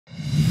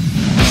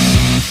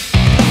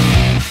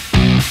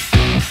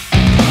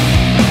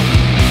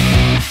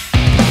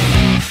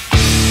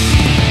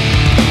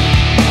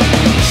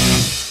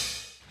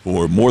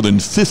more than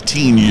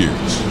 15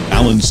 years,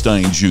 Alan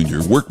Stein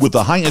Jr. worked with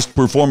the highest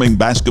performing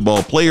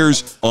basketball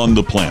players on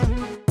the planet,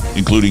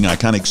 including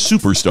iconic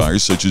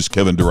superstars such as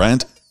Kevin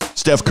Durant,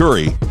 Steph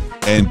Curry,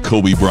 and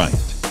Kobe Bryant.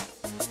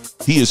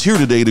 He is here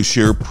today to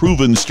share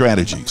proven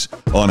strategies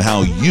on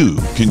how you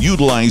can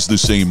utilize the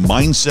same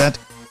mindset,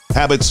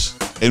 habits,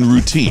 and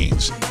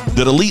routines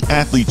that elite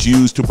athletes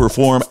use to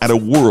perform at a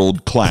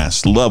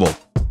world-class level.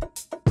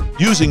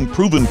 Using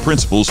proven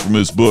principles from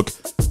his book,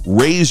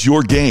 Raise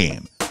Your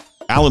Game,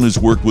 Alan has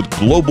worked with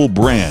global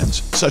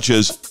brands such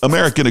as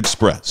American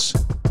Express,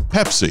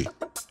 Pepsi,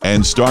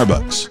 and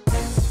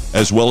Starbucks,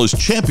 as well as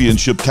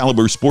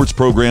championship-caliber sports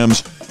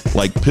programs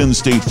like Penn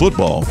State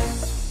football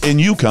and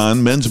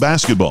UConn men's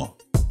basketball.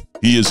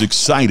 He is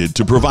excited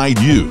to provide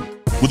you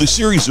with a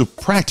series of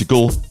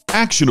practical,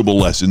 actionable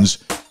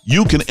lessons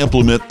you can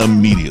implement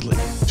immediately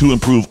to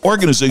improve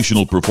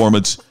organizational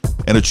performance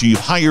and achieve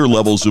higher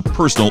levels of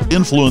personal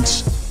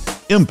influence,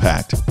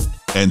 impact,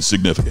 and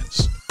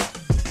significance.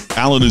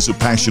 Alan is a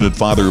passionate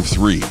father of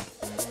 3,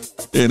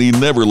 and he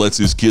never lets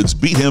his kids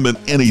beat him in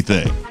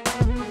anything,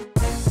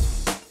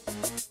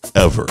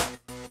 ever.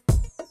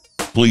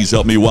 Please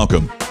help me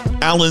welcome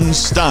Alan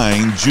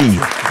Stein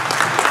Jr.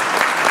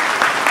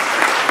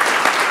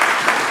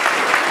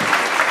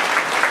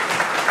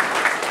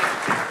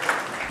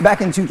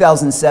 Back in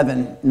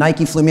 2007,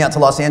 Nike flew me out to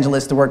Los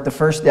Angeles to work the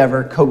first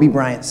ever Kobe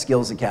Bryant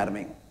Skills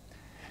Academy.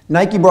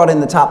 Nike brought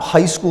in the top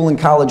high school and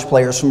college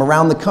players from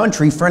around the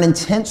country for an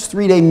intense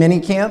 3-day mini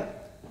camp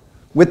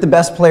with the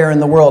best player in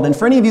the world. And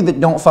for any of you that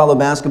don't follow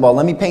basketball,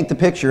 let me paint the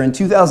picture. In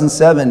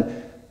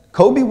 2007,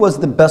 Kobe was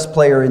the best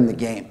player in the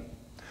game.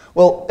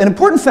 Well, an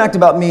important fact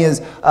about me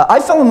is I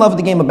fell in love with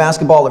the game of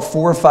basketball at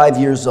 4 or 5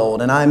 years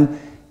old, and I'm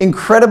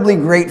incredibly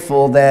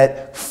grateful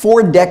that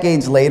 4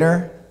 decades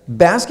later,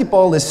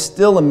 basketball is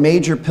still a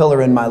major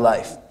pillar in my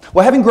life.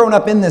 Well, having grown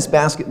up in this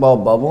basketball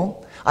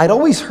bubble, I'd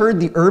always heard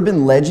the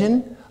urban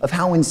legend of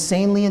how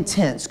insanely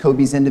intense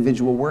Kobe's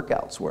individual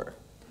workouts were.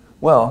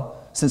 Well,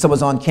 since I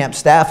was on camp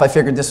staff, I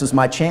figured this was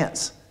my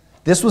chance.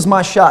 This was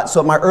my shot. So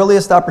at my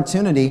earliest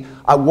opportunity,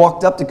 I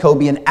walked up to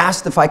Kobe and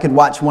asked if I could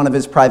watch one of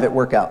his private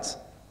workouts.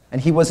 And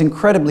he was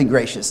incredibly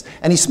gracious.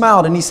 And he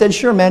smiled and he said,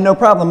 "Sure, man, no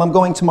problem. I'm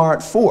going tomorrow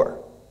at 4.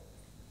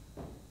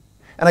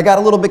 And I got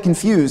a little bit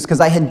confused because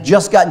I had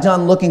just got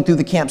done looking through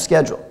the camp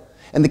schedule.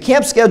 And the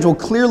camp schedule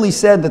clearly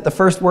said that the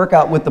first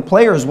workout with the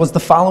players was the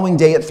following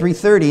day at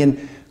 3:30.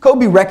 And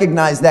Kobe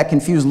recognized that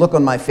confused look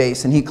on my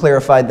face, and he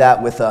clarified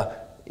that with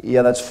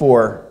yeah, that's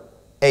 4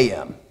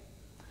 a.m.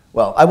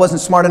 Well, I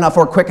wasn't smart enough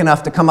or quick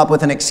enough to come up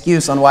with an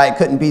excuse on why I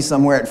couldn't be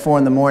somewhere at 4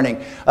 in the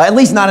morning. At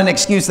least not an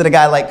excuse that a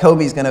guy like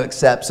Kobe is going to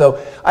accept. So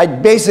I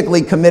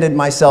basically committed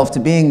myself to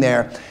being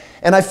there.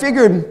 And I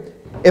figured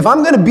if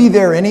I'm going to be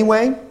there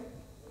anyway,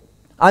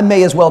 I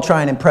may as well try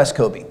and impress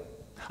Kobe.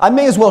 I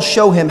may as well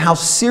show him how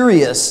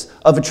serious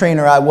of a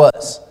trainer I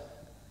was.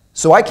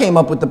 So I came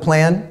up with the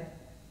plan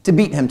to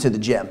beat him to the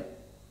gym.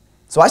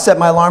 So I set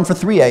my alarm for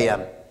 3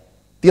 a.m.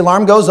 The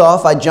alarm goes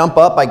off, I jump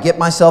up, I get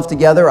myself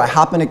together, I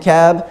hop in a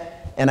cab,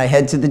 and I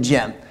head to the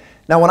gym.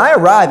 Now when I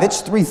arrive,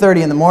 it's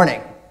 3:30 in the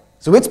morning,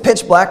 so it's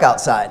pitch black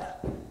outside.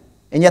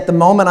 And yet the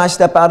moment I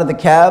step out of the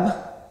cab,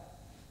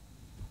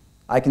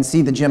 I can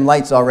see the gym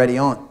lights already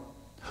on.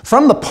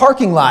 From the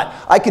parking lot,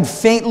 I could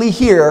faintly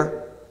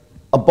hear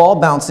a ball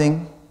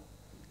bouncing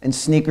and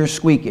sneakers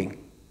squeaking.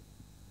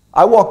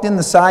 I walked in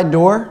the side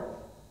door,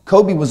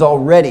 Kobe was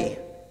already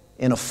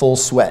in a full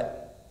sweat.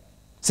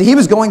 See, he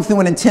was going through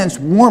an intense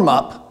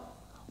warm-up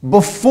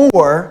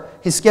before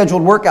his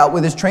scheduled workout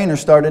with his trainer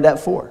started at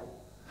 4.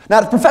 Now,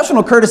 out of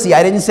professional courtesy,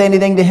 I didn't say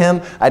anything to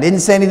him. I didn't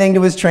say anything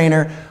to his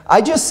trainer.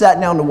 I just sat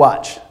down to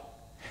watch.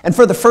 And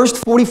for the first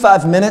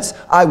 45 minutes,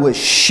 I was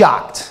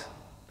shocked.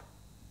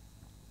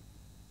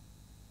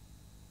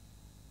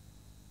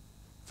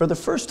 For the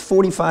first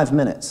 45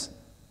 minutes,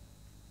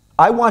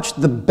 I watched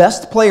the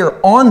best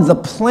player on the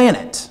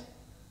planet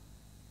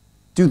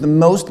do the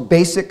most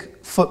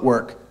basic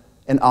footwork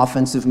and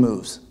offensive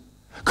moves.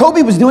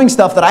 Kobe was doing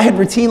stuff that I had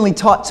routinely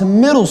taught to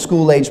middle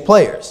school age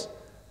players.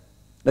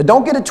 Now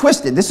don't get it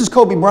twisted, this is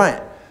Kobe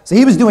Bryant. So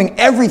he was doing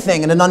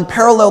everything at an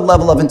unparalleled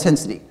level of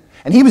intensity.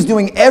 And he was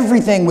doing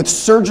everything with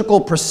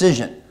surgical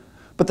precision.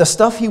 But the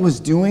stuff he was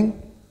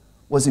doing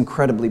was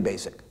incredibly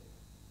basic.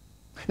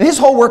 And his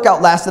whole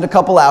workout lasted a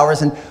couple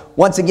hours, and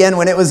once again,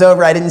 when it was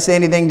over, I didn't say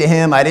anything to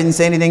him, I didn't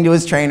say anything to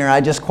his trainer, I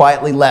just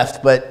quietly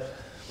left. But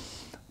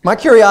my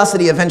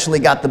curiosity eventually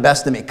got the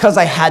best of me, because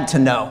I had to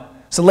know.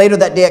 So later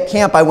that day at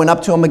camp, I went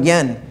up to him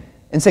again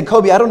and said,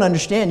 "Kobe, I don't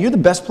understand. You're the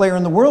best player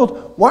in the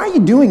world. Why are you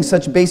doing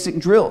such basic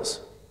drills?"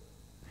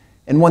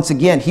 And once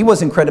again, he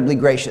was incredibly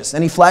gracious,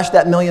 and he flashed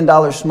that $1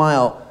 million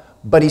smile,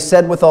 but he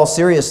said with all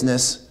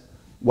seriousness,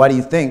 "Why do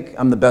you think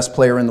I'm the best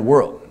player in the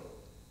world?"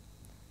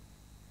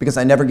 Because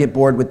I never get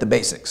bored with the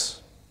basics.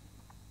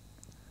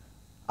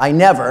 I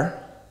never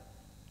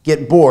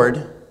get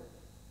bored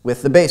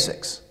with the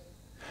basics.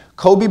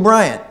 Kobe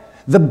Bryant,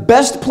 the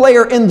best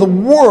player in the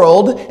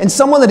world and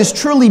someone that has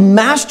truly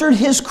mastered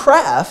his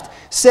craft,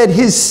 said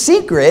his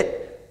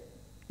secret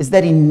is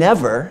that he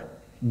never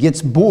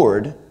gets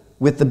bored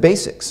with the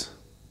basics.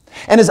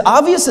 And as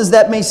obvious as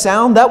that may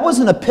sound, that was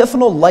an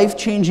epiphanal,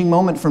 life-changing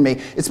moment for me.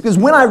 It's because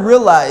when I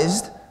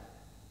realized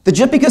that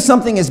just because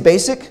something is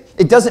basic,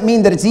 it doesn't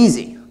mean that it's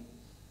easy.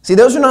 See,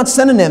 those are not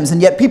synonyms,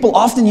 and yet people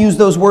often use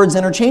those words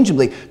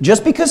interchangeably.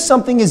 Just because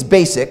something is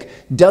basic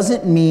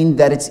doesn't mean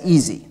that it's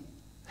easy.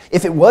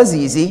 If it was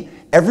easy,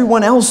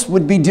 everyone else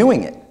would be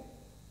doing it.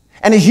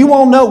 And as you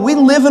all know, we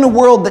live in a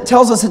world that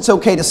tells us it's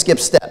okay to skip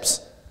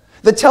steps,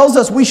 that tells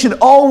us we should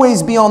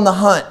always be on the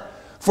hunt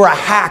for a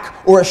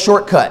hack or a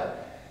shortcut,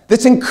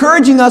 that's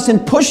encouraging us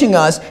and pushing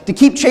us to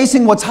keep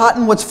chasing what's hot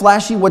and what's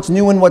flashy, what's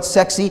new and what's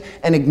sexy,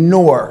 and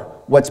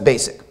ignore what's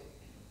basic.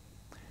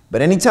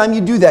 But anytime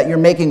you do that, you're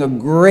making a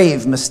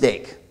grave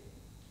mistake,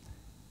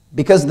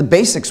 because the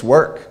basics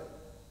work.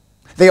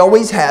 They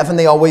always have and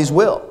they always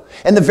will.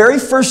 And the very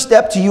first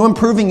step to you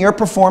improving your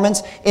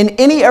performance in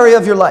any area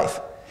of your life,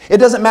 it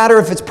doesn't matter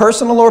if it's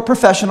personal or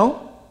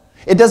professional,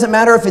 it doesn't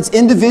matter if it's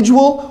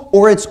individual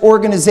or it's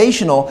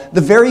organizational,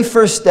 the very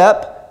first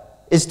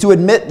step is to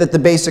admit that the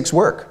basics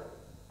work.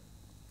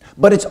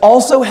 But it's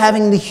also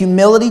having the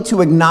humility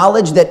to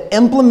acknowledge that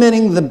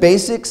implementing the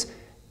basics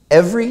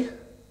every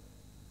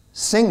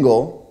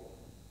single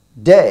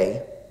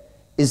day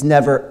is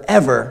never,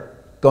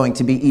 ever going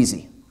to be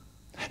easy.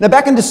 Now,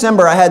 back in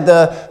December, I had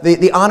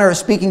the honor of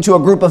speaking to a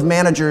group of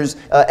managers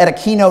at a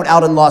keynote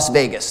out in Las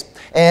Vegas.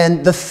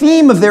 And the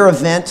theme of their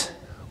event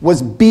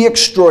was Be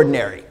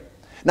Extraordinary.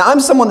 Now, I'm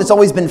someone that's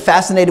always been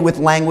fascinated with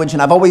language,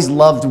 and I've always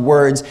loved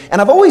words, and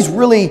I've always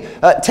really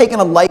taken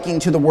a liking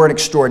to the word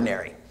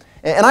extraordinary.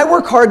 And I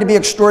work hard to be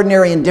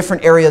extraordinary in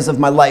different areas of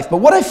my life. But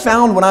what I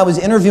found when I was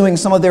interviewing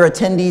some of their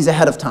attendees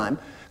ahead of time,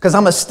 because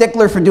I'm a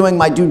stickler for doing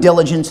my due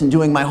diligence and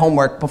doing my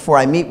homework before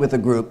I meet with a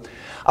group,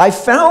 I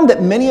found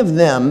that many of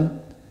them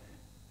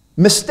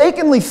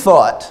mistakenly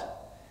thought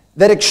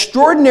that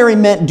extraordinary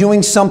meant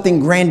doing something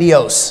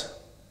grandiose,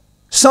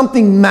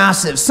 something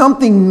massive,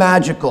 something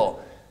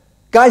magical.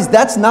 Guys,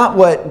 that's not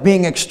what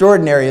being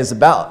extraordinary is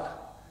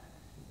about.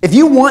 If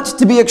you want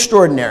to be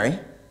extraordinary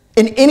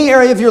in any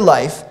area of your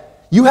life,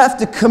 you have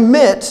to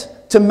commit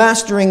to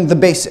mastering the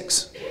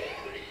basics.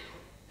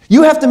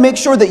 You have to make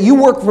sure that you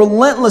work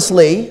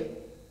relentlessly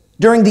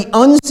during the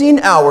unseen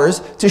hours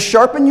to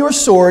sharpen your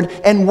sword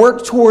and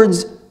work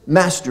towards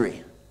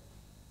mastery.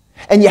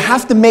 And you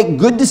have to make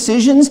good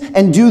decisions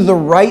and do the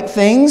right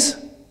things,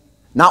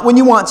 not when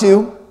you want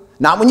to,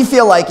 not when you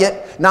feel like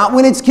it, not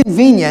when it's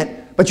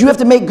convenient, but you have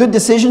to make good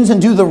decisions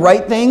and do the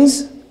right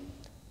things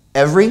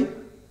every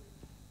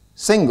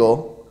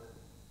single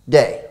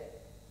day.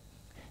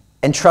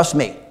 And trust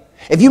me,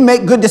 if you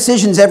make good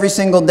decisions every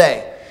single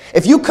day,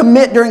 if you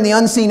commit during the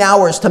unseen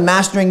hours to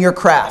mastering your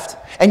craft,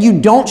 and you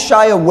don't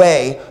shy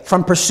away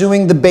from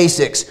pursuing the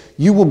basics,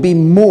 you will be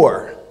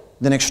more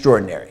than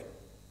extraordinary.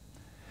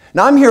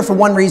 Now, I'm here for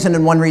one reason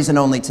and one reason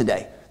only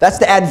today. That's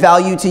to add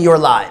value to your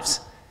lives.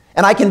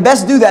 And I can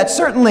best do that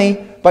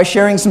certainly by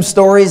sharing some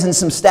stories and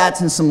some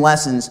stats and some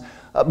lessons.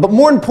 But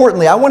more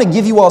importantly, I want to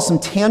give you all some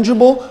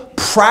tangible,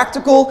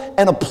 practical,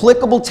 and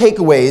applicable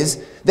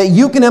takeaways that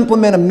you can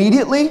implement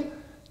immediately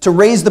to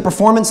raise the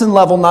performance and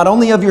level not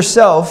only of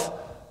yourself,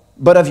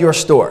 but of your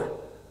store.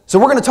 So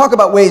we're going to talk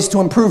about ways to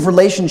improve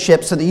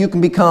relationships so that you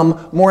can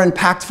become more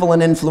impactful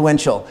and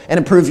influential and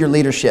improve your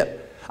leadership.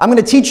 I'm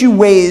going to teach you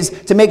ways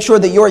to make sure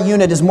that your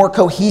unit is more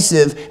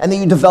cohesive and that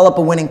you develop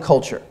a winning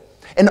culture.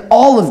 And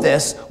all of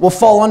this will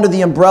fall under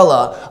the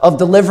umbrella of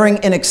delivering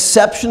an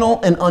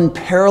exceptional and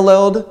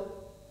unparalleled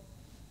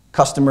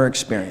customer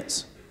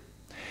experience.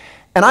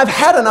 And I've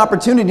had an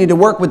opportunity to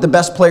work with the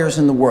best players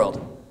in the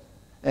world.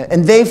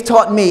 And they've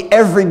taught me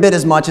every bit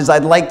as much as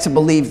I'd like to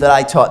believe that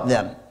I taught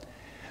them.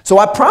 So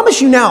I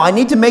promise you now, I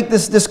need to make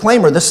this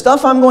disclaimer. The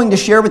stuff I'm going to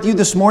share with you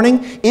this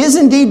morning is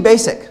indeed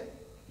basic.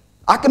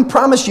 I can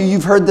promise you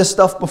you've heard this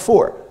stuff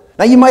before.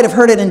 Now, you might have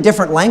heard it in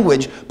different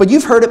language, but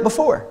you've heard it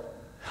before.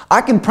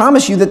 I can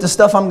promise you that the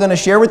stuff I'm going to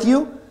share with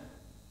you,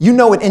 you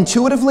know it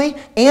intuitively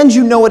and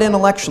you know it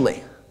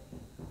intellectually.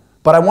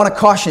 But I want to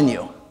caution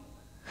you.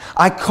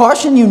 I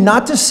caution you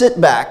not to sit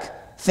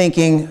back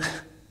thinking,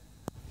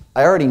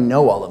 I already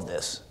know all of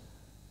this.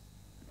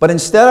 But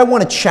instead, I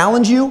want to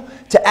challenge you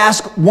to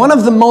ask one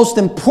of the most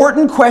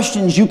important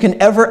questions you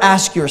can ever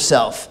ask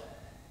yourself.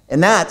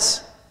 And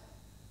that's,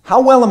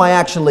 how well am I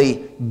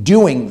actually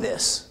doing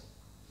this?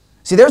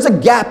 See, there's a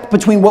gap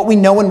between what we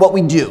know and what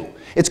we do.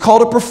 It's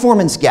called a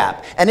performance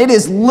gap. And it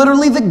is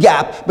literally the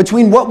gap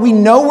between what we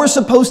know we're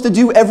supposed to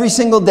do every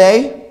single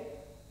day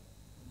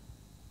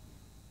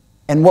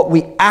and what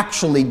we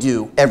actually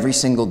do every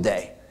single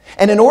day.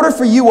 And in order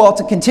for you all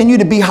to continue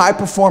to be high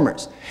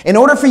performers, in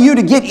order for you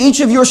to get each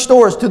of your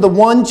stores to the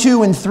 $1,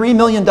 $2, and $3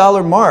 million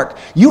mark,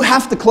 you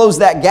have to close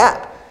that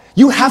gap.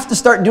 You have to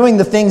start doing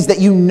the things that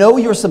you know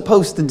you're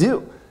supposed to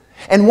do.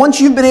 And once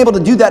you've been able to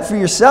do that for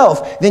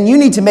yourself, then you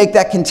need to make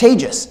that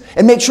contagious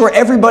and make sure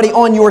everybody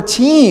on your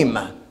team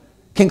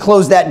can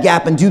close that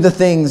gap and do the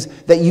things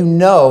that you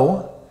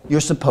know you're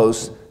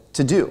supposed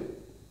to do.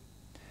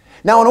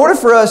 Now, in order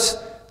for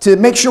us to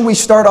make sure we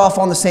start off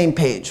on the same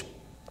page,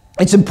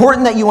 it's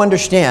important that you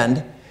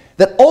understand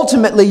that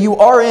ultimately you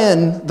are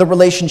in the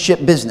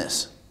relationship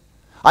business.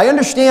 I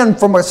understand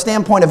from a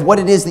standpoint of what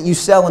it is that you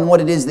sell and what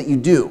it is that you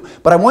do,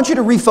 but I want you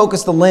to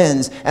refocus the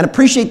lens and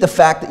appreciate the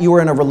fact that you are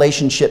in a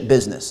relationship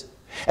business.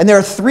 And there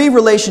are 3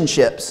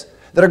 relationships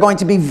that are going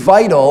to be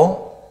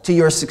vital to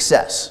your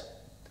success.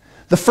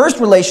 The first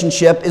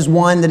relationship is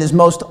one that is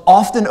most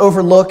often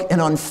overlooked and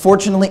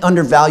unfortunately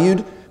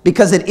undervalued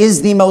because it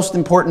is the most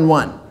important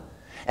one.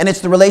 And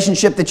it's the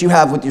relationship that you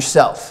have with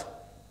yourself.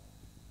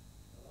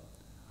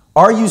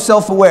 Are you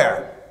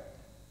self-aware?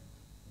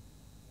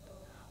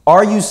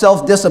 Are you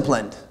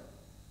self-disciplined?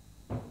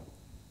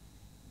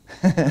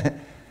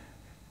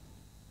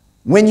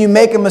 When you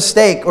make a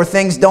mistake or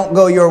things don't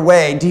go your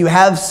way, do you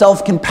have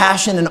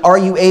self-compassion and are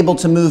you able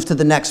to move to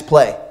the next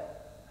play?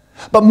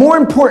 But more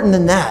important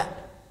than that,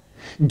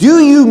 do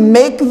you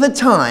make the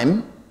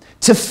time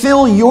to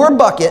fill your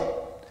bucket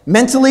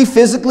mentally,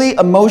 physically,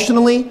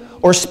 emotionally,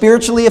 or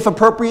spiritually if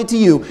appropriate to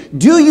you?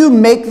 Do you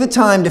make the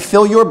time to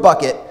fill your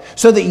bucket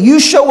so that you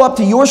show up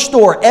to your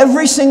store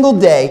every single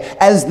day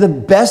as the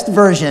best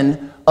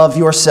version of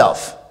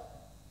yourself?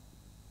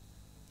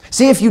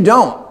 See, if you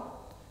don't,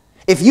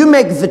 if you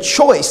make the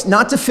choice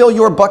not to fill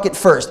your bucket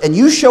first and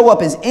you show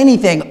up as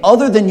anything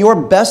other than your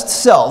best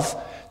self,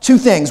 2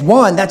 things.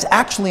 1, that's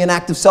actually an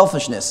act of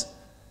selfishness.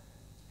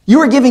 You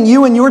are giving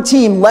you and your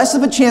team less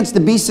of a chance to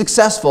be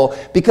successful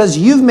because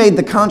you've made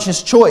the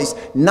conscious choice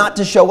not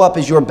to show up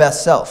as your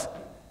best self.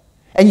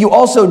 And you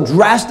also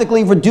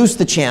drastically reduce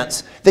the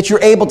chance that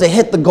you're able to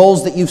hit the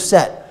goals that you've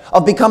set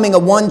of becoming a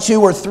 $1,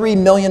 $2, or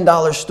 $3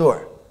 million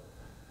store.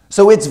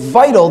 So it's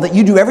vital that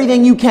you do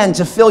everything you can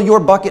to fill your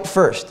bucket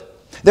first.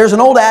 There's an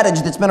old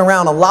adage that's been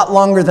around a lot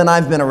longer than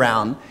I've been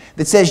around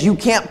that says you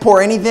can't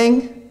pour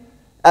anything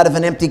out of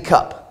an empty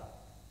cup.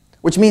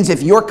 Which means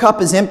if your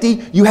cup is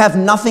empty, you have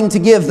nothing to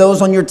give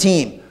those on your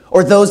team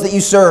or those that you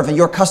serve and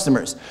your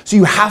customers. So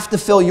you have to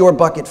fill your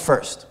bucket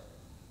first.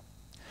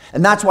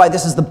 And that's why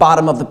this is the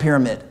bottom of the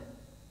pyramid.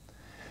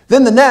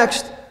 Then the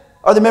next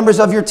are the members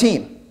of your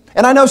team.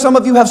 And I know some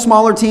of you have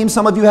smaller teams,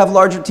 some of you have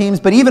larger teams,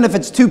 but even if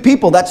it's 2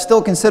 people, that's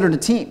still considered a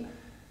team.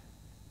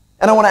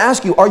 And I want to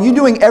ask you, are you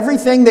doing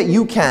everything that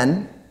you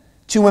can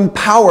to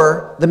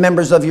empower the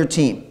members of your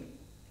team?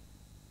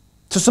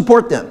 To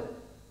support them,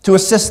 to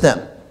assist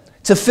them,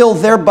 to fill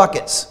their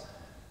buckets,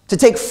 to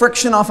take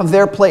friction off of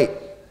their plate?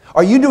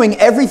 Are you doing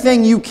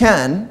everything you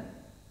can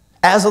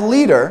as a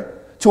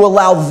leader to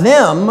allow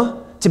them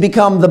to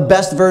become the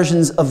best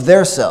versions of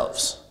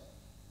themselves?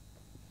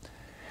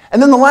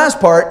 And then the last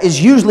part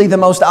is usually the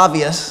most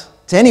obvious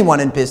to anyone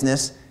in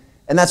business,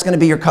 and that's going to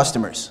be your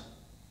customers.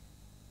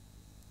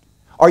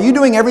 Are you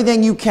doing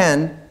everything you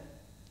can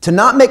to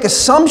not make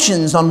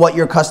assumptions on what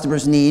your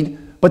customers need,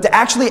 but to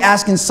actually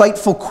ask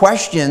insightful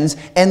questions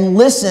and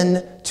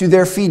listen to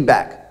their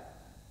feedback?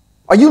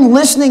 Are you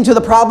listening to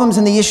the problems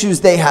and the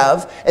issues they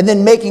have and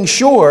then making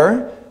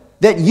sure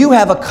that you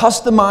have a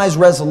customized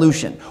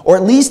resolution, or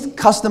at least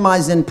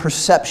customized in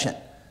perception?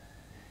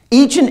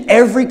 Each and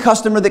every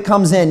customer that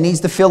comes in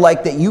needs to feel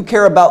like that you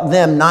care about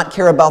them, not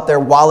care about their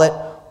wallet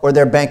or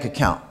their bank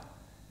account.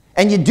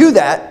 And you do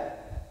that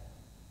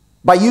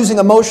by using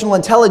emotional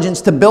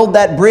intelligence to build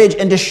that bridge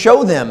and to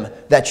show them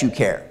that you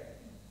care.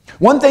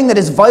 One thing that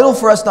is vital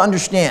for us to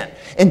understand,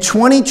 in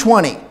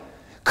 2020,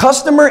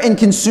 customer and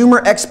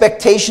consumer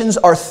expectations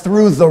are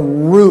through the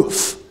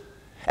roof.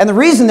 And the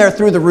reason they're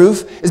through the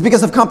roof is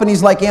because of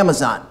companies like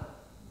Amazon.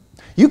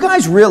 You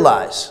guys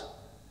realize,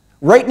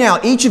 right now,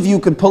 each of you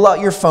could pull out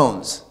your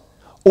phones,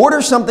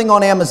 order something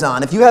on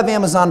Amazon, if you have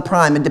Amazon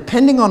Prime, and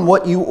depending on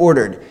what you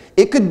ordered,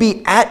 it could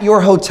be at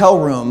your hotel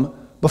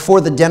room before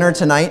the dinner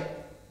tonight.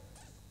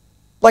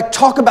 Like,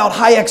 talk about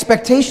high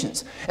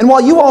expectations. And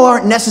while you all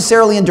aren't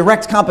necessarily in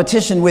direct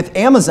competition with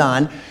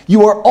Amazon,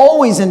 you are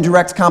always in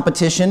direct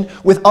competition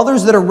with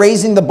others that are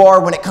raising the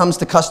bar when it comes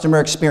to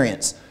customer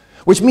experience.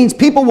 Which means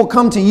people will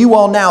come to you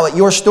all now at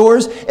your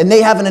stores and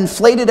they have an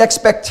inflated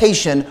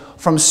expectation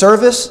from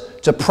service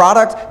to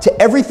product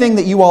to everything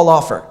that you all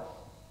offer.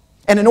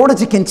 And in order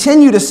to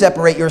continue to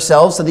separate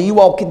yourselves so that you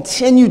all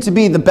continue to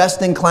be the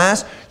best in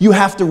class, you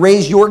have to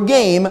raise your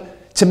game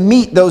to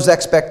meet those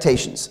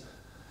expectations.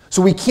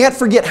 So we can't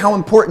forget how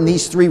important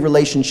these 3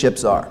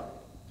 relationships are.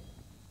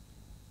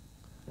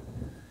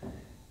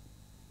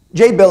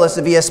 Jay Billis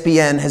of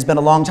ESPN has been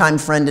a longtime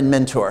friend and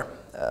mentor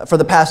for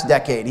the past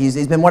decade.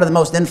 He's been one of the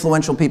most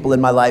influential people in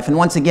my life. And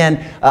once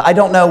again, I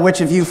don't know which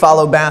of you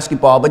follow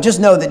basketball, but just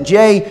know that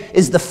Jay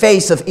is the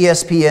face of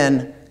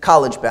ESPN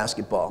college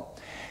basketball.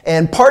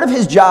 And part of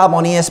his job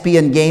on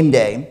ESPN Game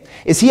Day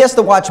is he has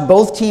to watch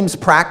both teams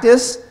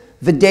practice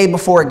the day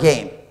before a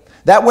game.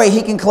 That way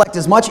he can collect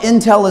as much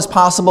intel as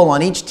possible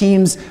on each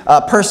team's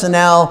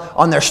personnel,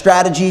 on their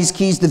strategies,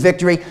 keys to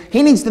victory.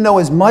 He needs to know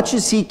as much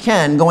as he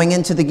can going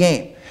into the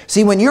game.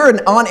 See, when you're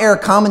an on-air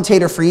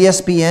commentator for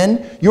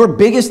ESPN, your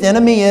biggest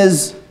enemy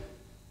is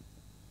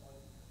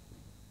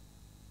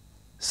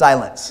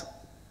silence.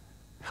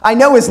 I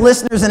know his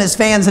listeners and his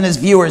fans and his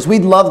viewers,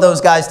 we'd love those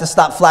guys to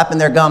stop flapping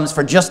their gums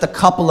for just a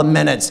couple of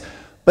minutes,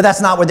 but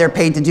that's not what they're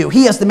paid to do.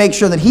 He has to make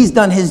sure that he's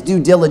done his due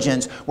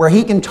diligence where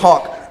he can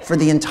talk for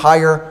the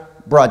entire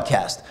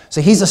broadcast. So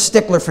he's a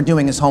stickler for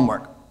doing his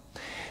homework.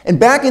 And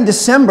back in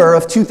December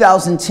of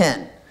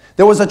 2010,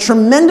 there was a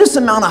tremendous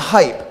amount of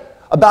hype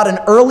about an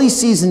early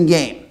season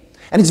game.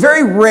 And it's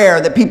very rare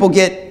that people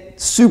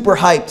get super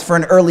hyped for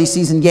an early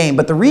season game,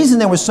 but the reason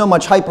there was so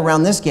much hype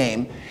around this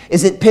game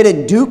is it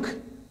pitted Duke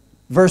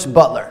versus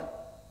Butler.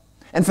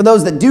 And for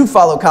those that do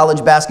follow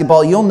college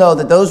basketball, you'll know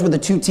that those were the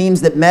two teams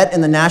that met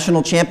in the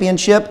national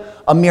championship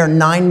a mere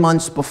 9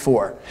 months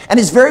before. And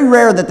it's very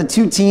rare that the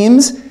two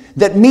teams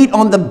that meet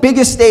on the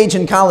biggest stage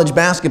in college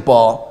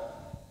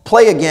basketball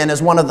play again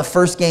as one of the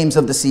first games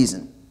of the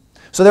season.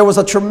 So there was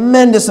a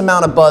tremendous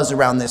amount of buzz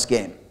around this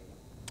game.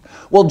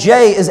 Well,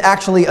 Jay is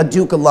actually a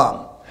Duke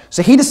alum.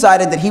 So he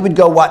decided that he would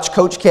go watch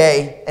Coach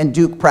K and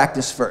Duke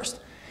practice first.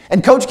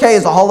 And Coach K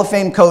is a Hall of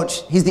Fame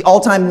coach. He's the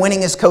all-time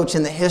winningest coach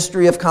in the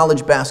history of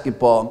college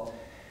basketball.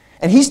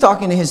 And he's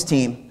talking to his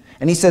team,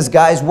 and he says,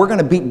 guys, we're going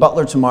to beat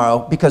Butler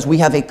tomorrow because we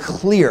have a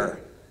clear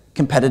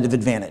competitive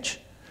advantage.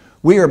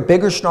 We are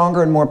bigger,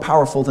 stronger, and more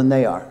powerful than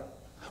they are.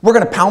 We're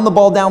going to pound the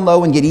ball down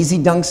low and get easy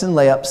dunks and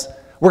layups.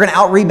 We're going to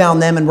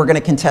out-rebound them, and we're going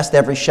to contest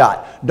every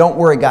shot. Don't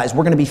worry, guys.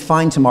 We're going to be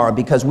fine tomorrow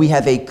because we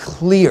have a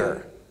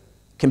clear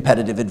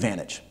competitive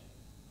advantage.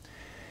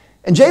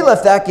 And Jay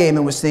left that game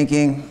and was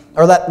thinking,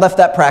 or left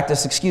that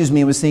practice,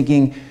 and was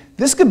thinking,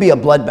 this could be a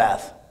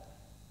bloodbath.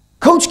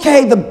 Coach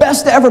K, the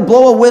best to ever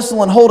blow a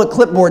whistle and hold a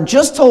clipboard,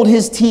 just told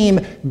his team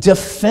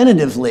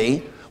definitively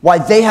why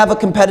they have a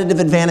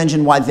competitive advantage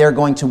and why they're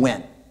going to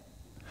win.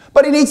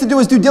 But he needs to do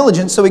his due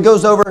diligence, so he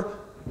goes over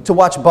to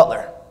watch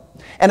Butler.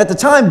 And at the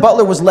time,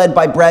 Butler was led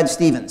by Brad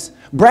Stevens.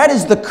 Brad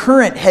is the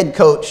current head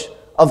coach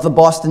of the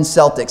Boston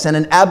Celtics and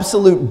an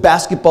absolute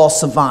basketball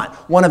savant,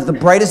 one of the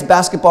brightest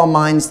basketball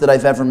minds that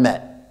I've ever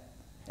met.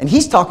 And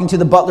he's talking to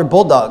the Butler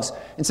Bulldogs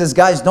and says,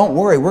 guys, don't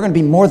worry, we're going to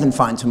be more than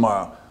fine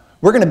tomorrow.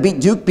 We're going to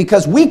beat Duke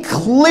because we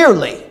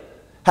clearly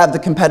have the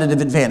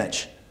competitive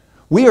advantage.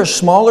 We are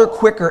smaller,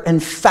 quicker,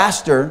 and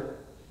faster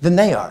than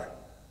they are.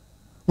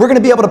 We're going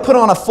to be able to put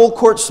on a full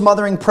court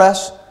smothering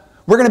press.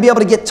 We're going to be able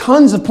to get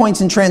tons of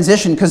points in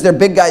transition because their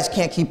big guys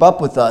can't keep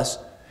up with us.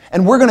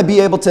 And we're going to be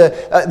able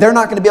to, they're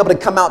not going to be able to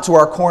come out to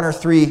our corner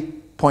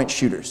three-point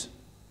shooters.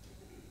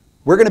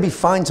 We're going to be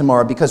fine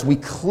tomorrow because we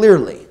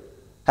clearly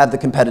have the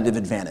competitive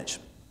advantage.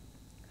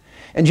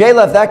 And Jay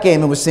left that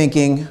game and was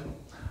thinking,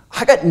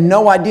 I got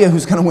no idea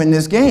who's going to win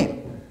this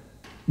game.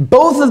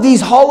 Both of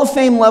these Hall of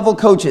Fame level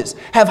coaches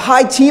have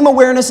high team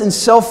awareness and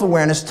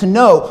self-awareness to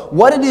know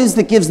what it is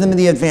that gives them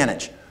the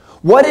advantage,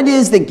 what it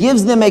is that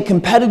gives them a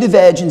competitive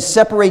edge and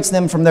separates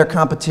them from their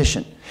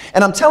competition.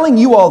 And I'm telling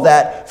you all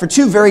that for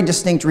two very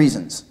distinct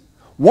reasons.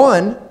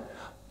 One,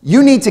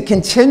 you need to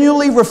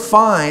continually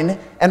refine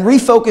and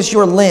refocus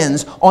your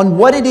lens on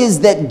what it is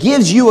that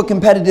gives you a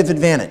competitive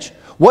advantage,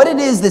 what it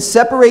is that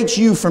separates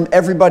you from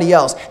everybody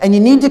else, and you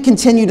need to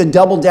continue to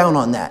double down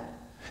on that.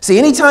 See,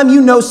 anytime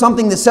you know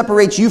something that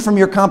separates you from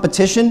your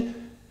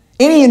competition,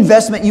 any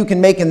investment you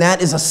can make in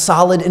that is a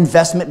solid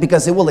investment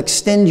because it will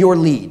extend your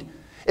lead.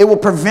 It will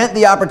prevent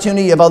the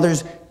opportunity of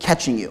others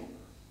catching you.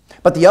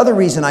 But the other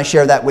reason I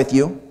share that with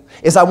you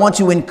is I want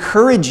to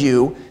encourage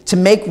you to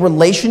make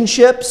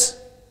relationships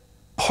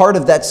part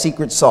of that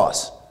secret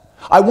sauce.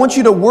 I want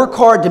you to work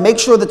hard to make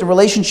sure that the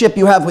relationship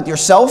you have with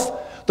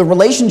yourself, the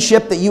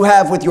relationship that you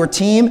have with your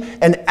team,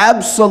 and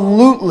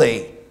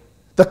absolutely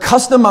the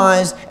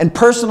customized and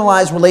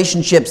personalized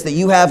relationships that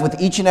you have with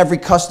each and every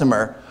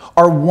customer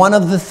are one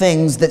of the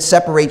things that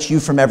separates you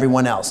from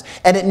everyone else.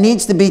 And it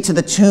needs to be to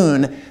the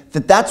tune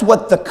that that's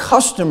what the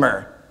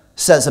customer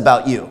says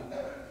about you.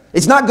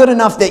 It's not good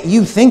enough that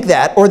you think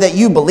that or that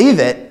you believe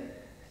it.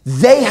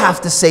 They have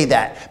to say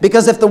that.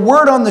 Because if the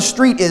word on the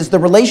street is the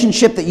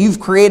relationship that you've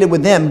created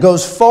with them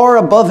goes far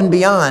above and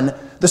beyond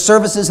the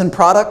services and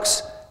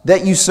products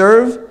that you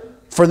serve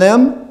for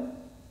them,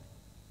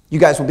 you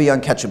guys will be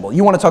uncatchable.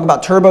 You want to talk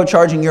about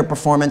turbocharging your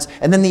performance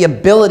and then the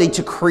ability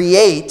to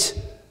create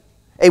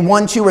a $1,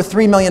 $2, or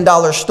 $3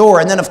 million store.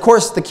 And then, of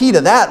course, the key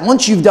to that,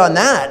 once you've done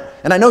that,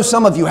 and I know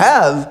some of you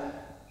have,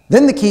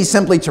 then the key is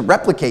simply to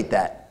replicate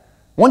that.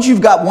 Once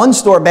you've got one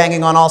store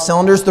banging on all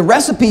cylinders, the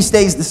recipe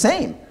stays the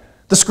same.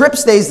 The script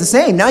stays the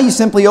same. Now you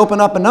simply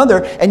open up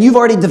another, and you've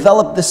already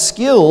developed the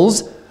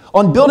skills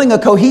on building a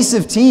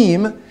cohesive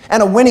team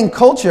and a winning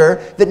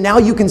culture that now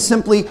you can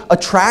simply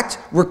attract,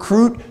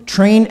 recruit,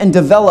 train, and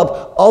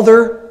develop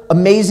other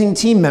amazing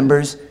team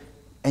members,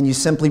 and you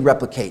simply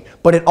replicate.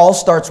 But it all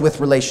starts with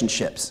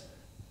relationships.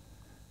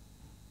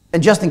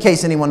 And just in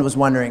case anyone was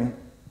wondering,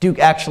 Duke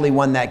actually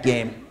won that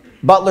game.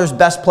 Butler's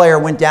best player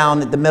went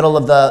down at the middle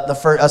of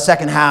the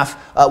second half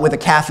with a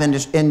calf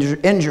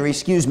injury,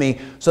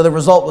 so the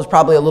result was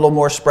probably a little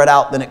more spread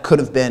out than it could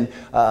have been.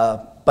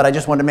 But I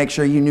just wanted to make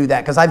sure you knew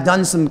that, because I've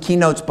done some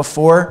keynotes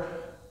before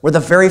where the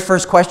very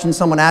first question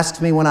someone asks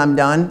me when I'm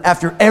done,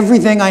 after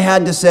everything I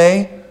had to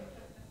say,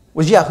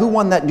 was, yeah, who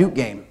won that Duke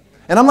game?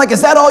 And I'm like,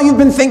 is that all you've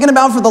been thinking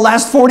about for the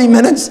last 40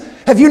 minutes?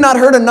 Have you not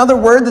heard another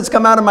word that's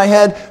come out of my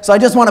head? So I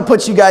just want to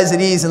put you guys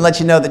at ease and let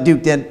you know that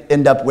Duke did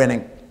end up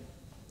winning.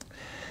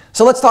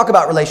 So let's talk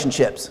about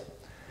relationships.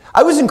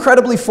 I was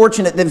incredibly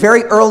fortunate that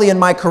very early in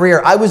my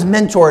career, I was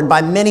mentored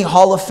by many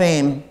Hall of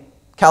Fame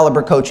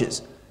caliber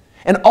coaches.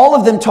 And all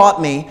of them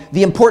taught me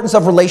the importance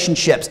of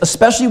relationships,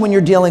 especially when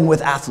you're dealing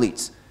with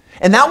athletes.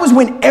 And that was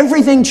when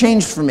everything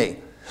changed for me.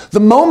 The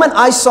moment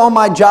I saw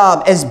my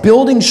job as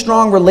building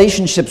strong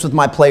relationships with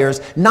my players,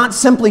 not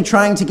simply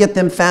trying to get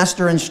them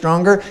faster and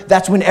stronger,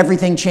 that's when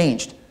everything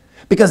changed.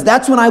 Because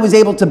that's when I was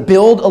able to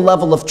build a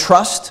level of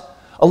trust,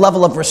 a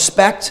level of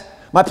respect.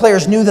 My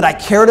players knew that I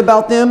cared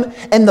about them,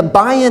 and the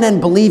buy-in and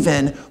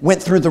believe-in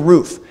went through the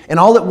roof. And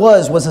all it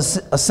was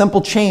a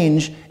simple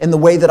change in the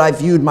way that I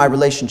viewed my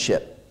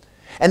relationship.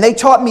 And they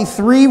taught me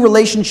 3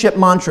 relationship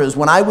mantras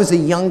when I was a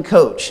young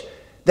coach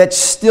that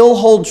still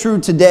hold true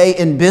today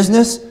in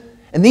business.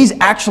 And these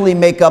actually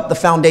make up the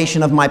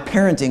foundation of my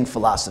parenting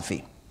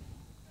philosophy.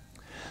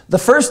 The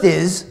first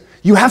is,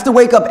 you have to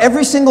wake up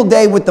every single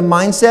day with the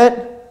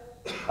mindset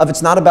of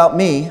it's not about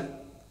me,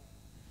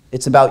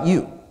 it's about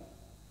you.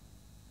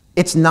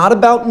 It's not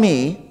about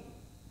me,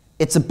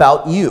 it's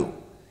about you.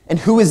 And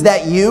who is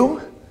that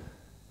you?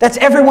 That's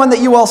everyone that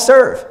you all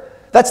serve.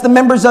 That's the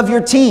members of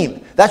your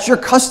team. That's your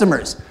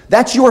customers.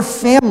 That's your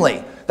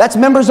family. That's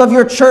members of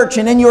your church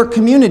and in your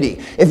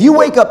community. If you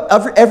wake up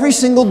every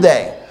single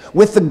day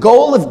with the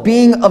goal of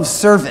being of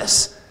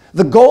service,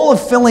 the goal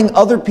of filling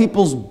other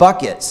people's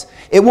buckets,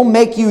 it will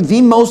make you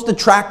the most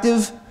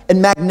attractive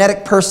and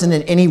magnetic person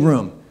in any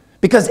room.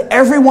 Because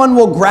everyone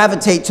will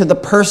gravitate to the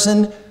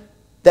person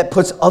that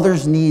puts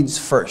others' needs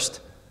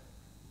first.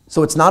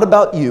 So it's not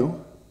about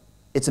you,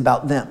 it's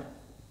about them.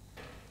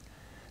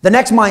 The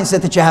next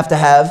mindset that you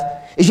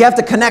have is you have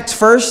to connect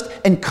first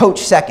and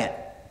coach second.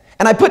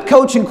 And I put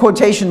coach in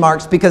quotation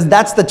marks because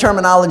that's the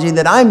terminology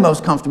that I'm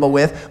most comfortable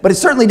with, but it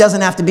certainly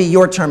doesn't have to be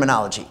your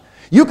terminology.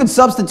 You can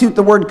substitute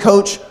the word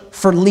coach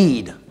for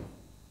lead,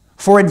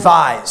 for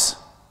advise,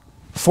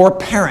 for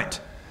parent.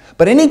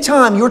 But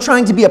anytime you're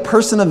trying to be a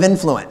person of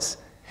influence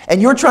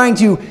and you're trying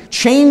to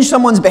change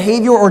someone's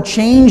behavior or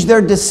change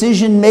their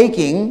decision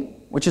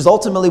making, which is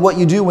ultimately what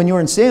you do when you're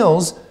in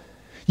sales,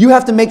 you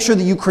have to make sure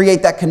that you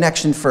create that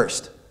connection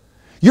first.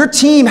 Your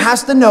team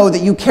has to know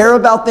that you care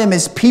about them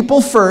as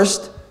people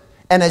first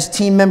and as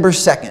team members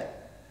second.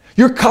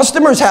 Your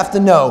customers have to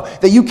know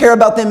that you care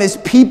about them as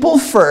people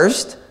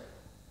first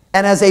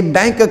and as a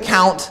bank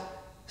account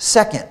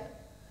second.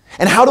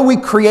 And how do we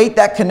create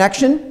that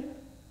connection?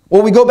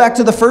 Well, we go back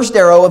to the first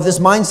arrow of this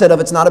mindset of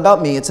it's not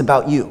about me, it's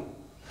about you.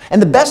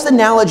 And the best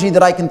analogy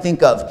that I can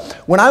think of,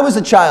 when I was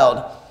a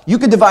child, you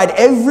could divide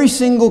every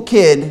single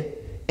kid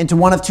into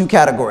one of 2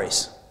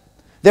 categories.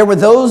 There were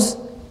those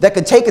that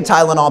could take a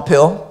Tylenol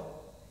pill,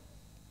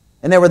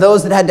 and there were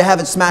those that had to have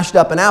it smashed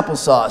up in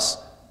applesauce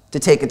to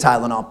take a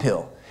Tylenol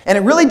pill. And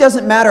it really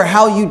doesn't matter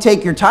how you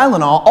take your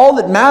Tylenol. All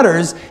that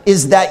matters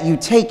is that you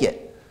take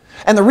it.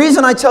 And the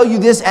reason I tell you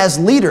this as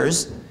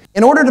leaders,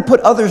 in order to put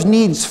others'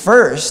 needs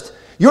first,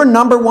 your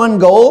number one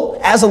goal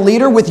as a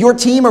leader with your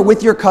team or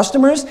with your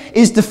customers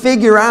is to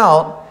figure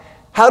out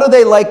how do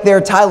they like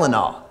their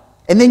Tylenol.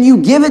 And then you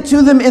give it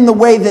to them in the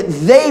way that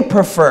they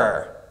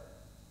prefer,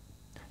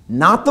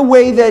 not the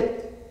way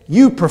that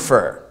you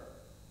prefer.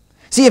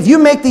 See, if you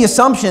make the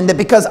assumption that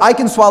because I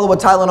can swallow a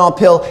Tylenol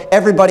pill,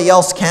 everybody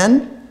else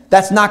can,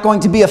 that's not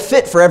going to be a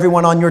fit for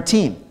everyone on your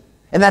team.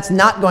 And that's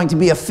not going to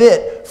be a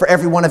fit for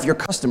every one of your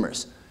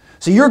customers.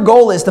 So your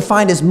goal is to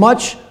find as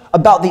much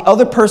about the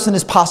other person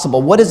as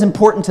possible. What is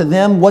important to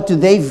them? What do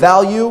they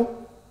value?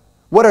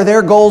 What are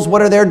their goals?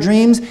 What are their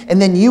dreams? And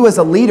then you as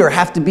a leader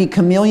have to be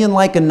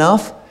chameleon-like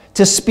enough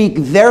to speak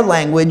their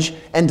language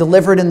and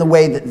deliver it in the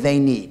way that they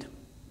need.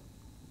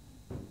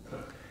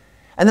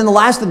 And then the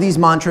last of these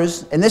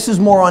mantras, and this is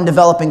more on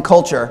developing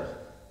culture,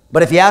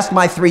 but if you ask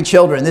my 3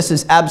 children, this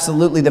is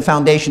absolutely the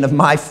foundation of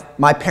my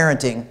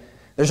parenting.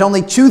 There's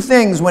only 2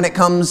 things when it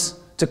comes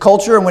to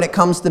culture and when it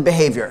comes to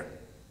behavior.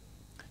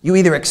 You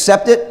either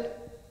accept it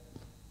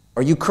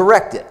or you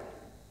correct it.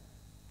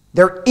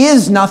 There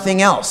is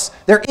nothing else.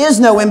 There is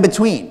no in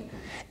between.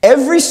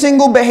 Every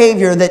single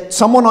behavior that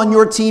someone on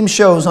your team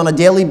shows on a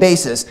daily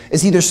basis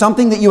is either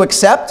something that you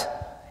accept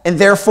and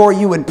therefore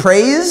you would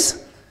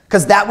praise,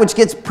 because that which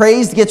gets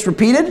praised gets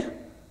repeated,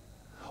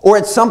 or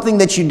it's something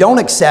that you don't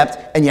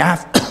accept and you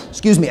have,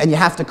 and you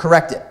have to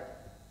correct it.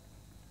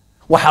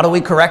 Well, how do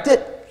we correct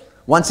it?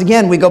 Once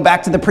again, we go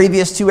back to the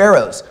previous 2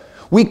 arrows.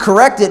 We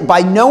correct it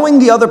by knowing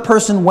the other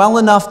person well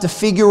enough to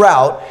figure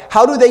out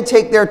how do they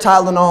take their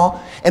Tylenol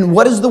and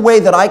what is the way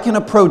that I can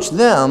approach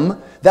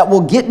them that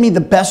will get me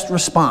the best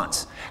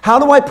response. How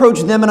do I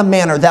approach them in a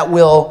manner that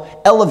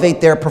will elevate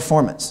their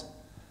performance?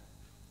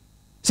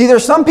 See,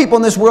 there's some people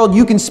in this world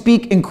you can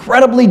speak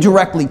incredibly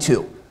directly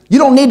to. You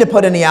don't need to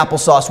put any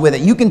applesauce with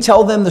it. You can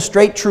tell them the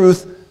straight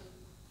truth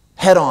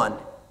head on,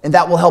 and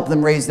that will help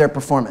them raise their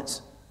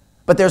performance.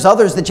 But there's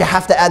others that you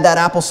have to add that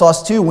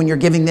applesauce to when you're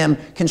giving them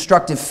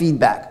constructive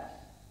feedback.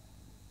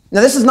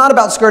 Now, this is not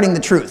about skirting the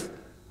truth.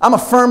 I'm a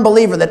firm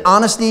believer that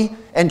honesty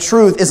and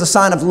truth is a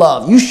sign of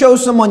love. You show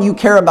someone you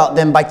care about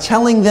them by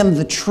telling them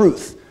the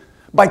truth,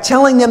 by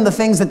telling them the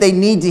things that they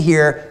need to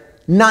hear,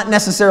 not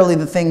necessarily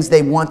the things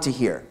they want to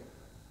hear.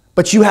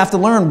 But you have to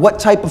learn, what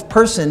type of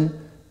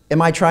person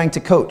am I trying to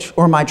coach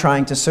or am I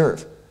trying to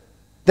serve?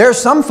 There are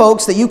some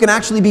folks that you can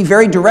actually be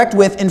very direct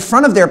with in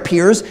front of their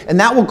peers, and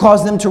that will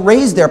cause them to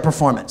raise their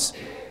performance.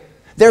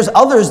 There's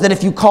others that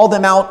if you call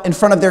them out in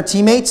front of their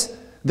teammates,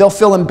 they'll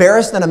feel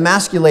embarrassed and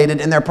emasculated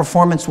and their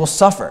performance will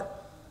suffer.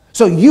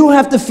 So you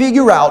have to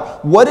figure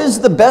out, what is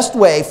the best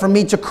way for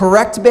me to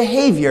correct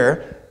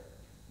behavior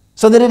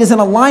so that it is in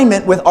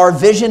alignment with our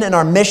vision and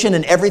our mission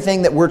and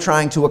everything that we're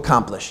trying to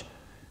accomplish.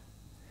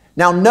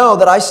 Now know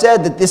that I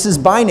said that this is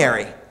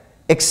binary.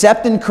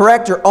 Accept and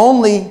correct are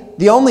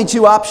the only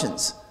two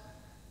options.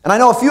 And I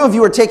know a few of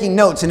you are taking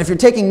notes, and if you're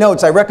taking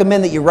notes, I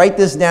recommend that you write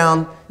this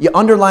down, you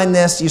underline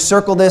this, you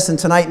circle this, and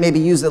tonight maybe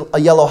use a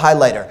yellow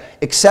highlighter.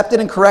 Accepted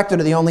and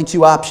corrected are the only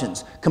two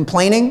options.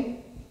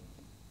 Complaining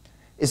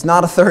is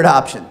not a third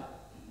option.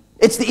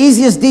 It's the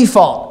easiest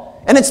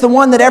default, and it's the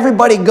one that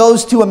everybody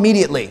goes to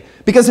immediately,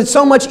 because it's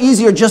so much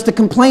easier just to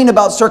complain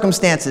about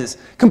circumstances,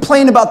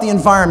 complain about the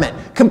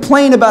environment,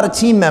 complain about a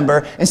team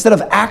member, instead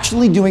of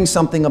actually doing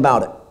something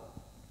about it.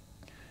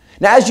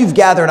 Now, as you've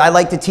gathered, I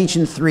like to teach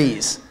in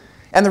threes.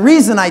 And the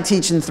reason I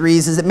teach in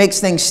threes is it makes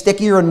things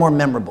stickier and more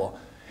memorable.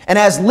 And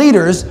as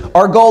leaders,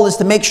 our goal is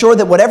to make sure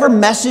that whatever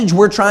message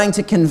we're trying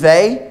to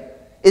convey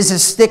is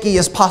as sticky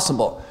as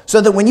possible, so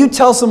that when you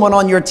tell someone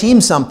on your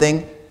team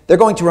something, they're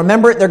going to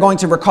remember it, they're going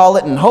to recall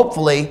it, and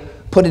hopefully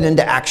put it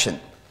into action.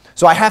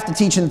 So I have to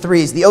teach in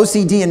threes. The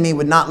OCD in me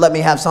would not let me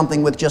have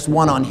something with just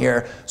one on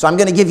here. So I'm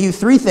going to give you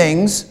three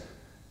things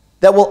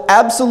that will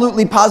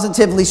absolutely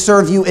positively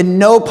serve you in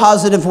no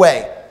positive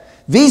way.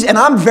 And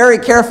I'm very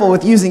careful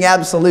with using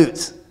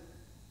absolutes.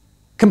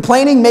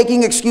 Complaining,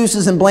 making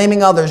excuses, and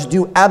blaming others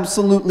do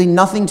absolutely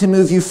nothing to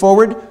move you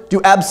forward,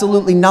 do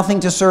absolutely nothing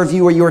to serve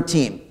you or your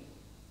team.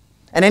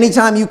 And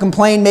anytime you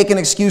complain, make an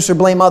excuse, or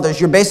blame others,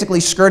 you're basically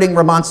skirting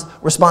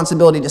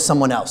responsibility to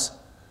someone else.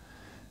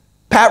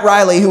 Pat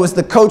Riley, who was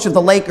the coach of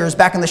the Lakers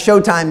back in the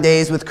Showtime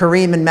days with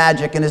Kareem and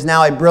Magic and is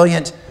now a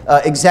brilliant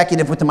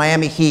executive with the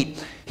Miami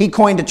Heat, he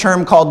coined a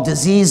term called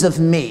disease of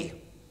me.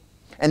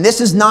 And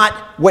this is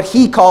not what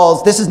he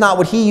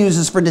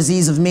uses for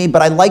disease of me,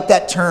 but I like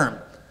that term.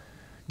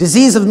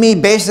 Disease of me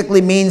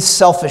basically means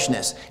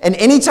selfishness. And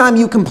anytime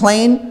you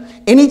complain,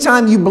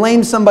 anytime you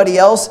blame somebody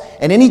else,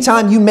 and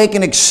anytime you make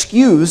an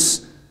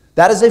excuse,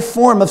 that is a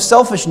form of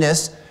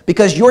selfishness,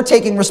 because you're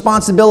taking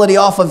responsibility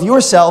off of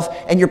yourself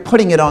and you're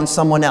putting it on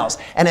someone else.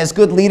 And as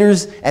good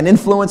leaders and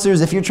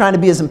influencers, if you're trying to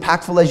be as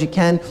impactful as you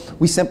can,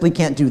 we simply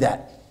can't do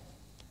that.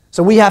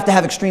 So we have to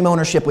have extreme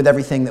ownership with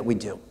everything that we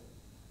do.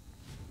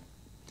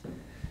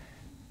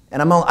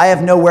 And I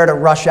have nowhere to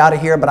rush out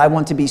of here, but I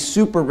want to be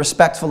super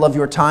respectful of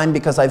your time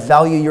because I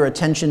value your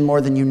attention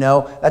more than you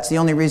know. That's the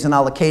only reason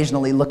I'll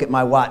occasionally look at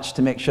my watch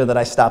to make sure that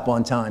I stop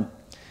on time.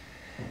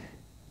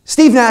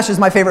 Steve Nash is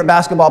my favorite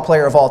basketball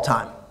player of all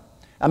time.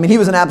 I mean, he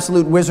was an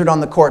absolute wizard on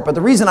the court, but the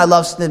reason I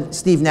love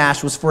Steve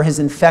Nash was for his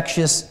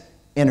infectious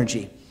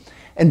energy.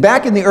 And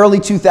back in the early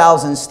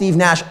 2000s, Steve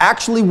Nash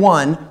actually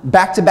won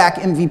back-to-back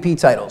MVP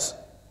titles,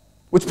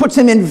 which puts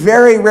him in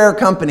very rare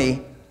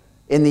company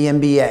in the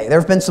NBA. There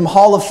have been some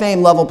Hall of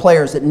Fame level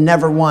players that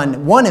never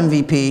won one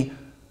MVP,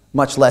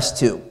 much less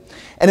two.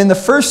 And in the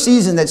first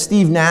season that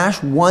Steve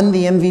Nash won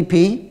the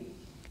MVP,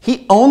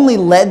 he only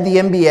led the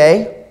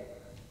NBA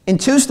in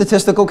two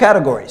statistical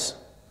categories.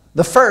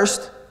 The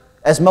first,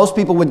 as most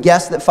people would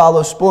guess that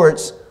follow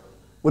sports,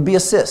 would be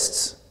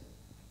assists.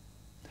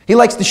 He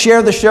likes to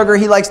share the sugar,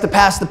 he likes to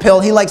pass the pill,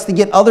 he likes to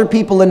get other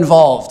people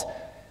involved.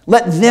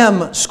 Let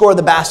them score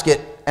the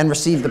basket and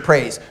receive the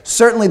praise.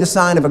 Certainly the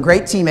sign of a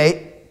great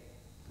teammate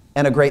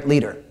and a great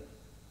leader.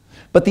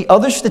 But the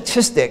other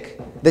statistic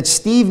that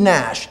Steve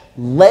Nash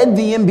led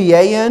the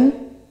NBA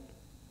in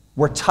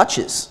were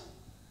touches.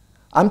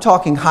 I'm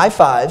talking high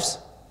fives,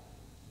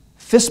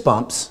 fist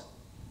bumps,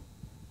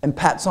 and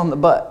pats on the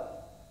butt.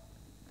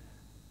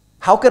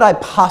 How could I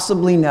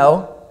possibly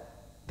know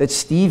that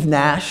Steve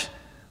Nash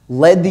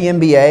led the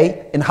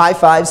NBA in high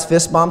fives,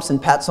 fist bumps,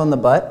 and pats on the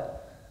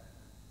butt?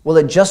 Well,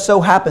 it just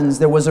so happens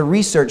there was a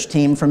research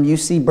team from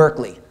UC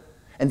Berkeley,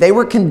 and they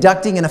were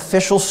conducting an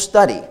official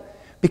study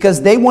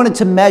because they wanted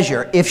to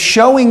measure if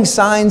showing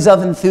signs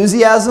of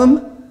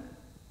enthusiasm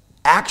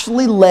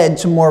actually led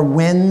to more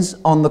wins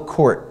on the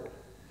court.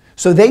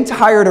 So they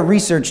hired a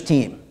research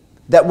team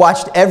that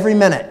watched every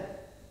minute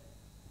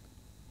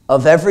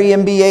of every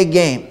NBA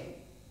game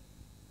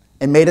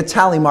and made a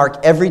tally mark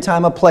every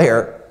time a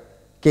player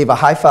gave a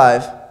high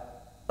five,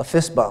 a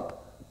fist bump,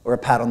 or a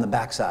pat on the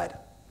backside.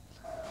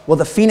 Well,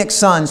 the Phoenix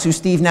Suns, who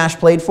Steve Nash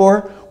played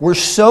for, were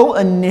so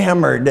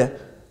enamored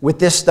with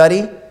this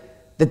study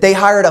that they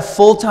hired a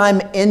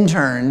full-time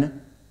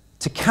intern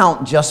to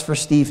count just for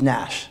Steve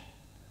Nash.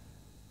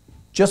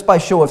 Just by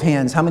show of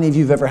hands, how many of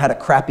you have ever had a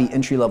crappy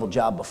entry-level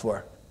job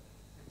before?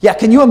 Yeah,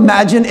 can you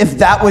imagine if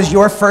that was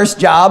your first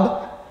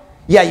job?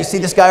 Yeah, you see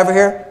this guy over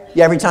here?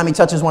 Yeah, every time he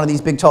touches one of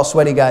these big, tall,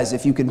 sweaty guys,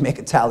 if you could make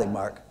a tally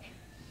mark.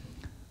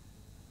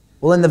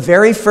 Well, in the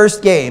very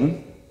first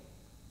game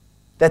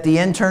that the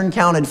intern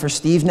counted for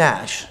Steve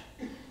Nash,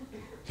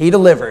 he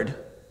delivered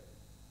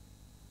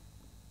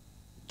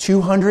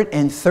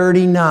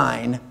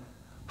 239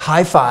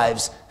 high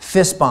fives,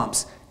 fist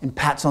bumps, and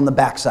pats on the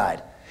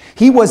backside.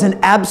 He was an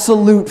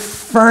absolute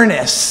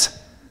furnace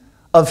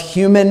of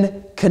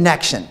human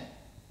connection.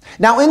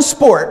 Now in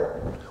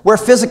sport, where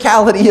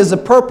physicality is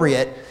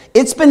appropriate,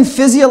 it's been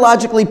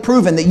physiologically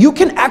proven that you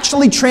can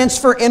actually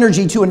transfer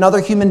energy to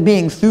another human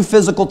being through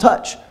physical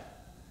touch.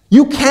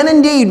 You can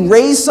indeed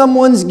raise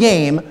someone's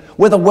game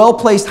with a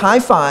well-placed high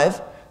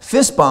five,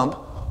 fist bump,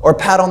 or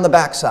pat on the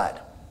backside.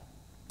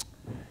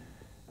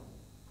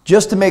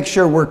 Just to make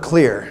sure we're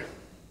clear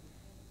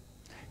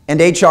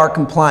and HR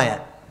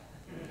compliant,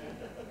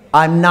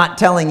 I'm not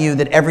telling you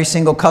that every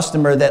single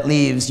customer that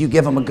leaves, you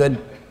give them a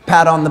good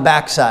pat on the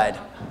backside.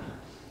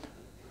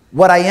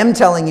 What I am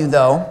telling you,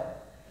 though,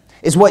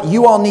 is what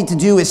you all need to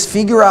do is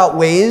figure out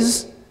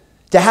ways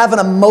to have an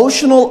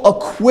emotional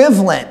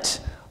equivalent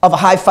of a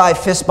high five,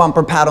 fist bump,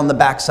 or pat on the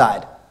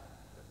backside.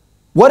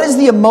 What is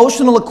the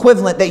emotional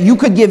equivalent that you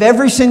could give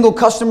every single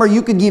customer,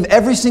 you could give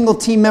every single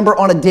team member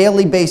on a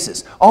daily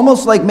basis?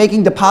 Almost like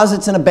making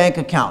deposits in a bank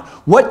account.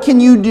 What can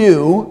you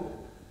do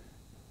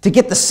to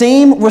get the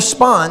same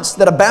response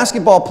that a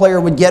basketball player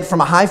would get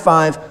from a high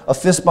five, a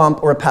fist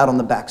bump, or a pat on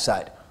the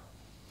backside?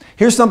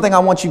 Here's something I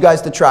want you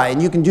guys to try,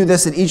 and you can do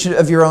this at each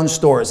of your own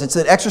stores. It's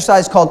an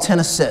exercise called 10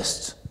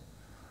 assists.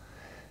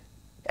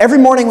 Every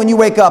morning when you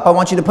wake up, I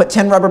want you to put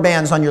 10 rubber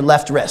bands on your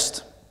left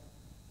wrist.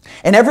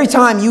 And every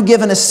time you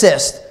give an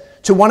assist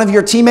to one of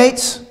your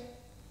teammates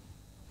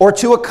or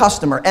to a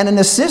customer, and an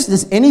assist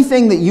is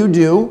anything that you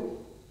do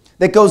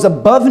that goes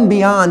above and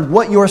beyond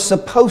what you're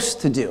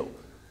supposed to do.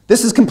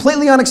 This is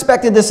completely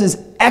unexpected. This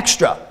is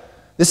extra.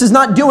 This is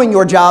not doing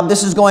your job.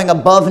 This is going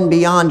above and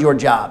beyond your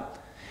job.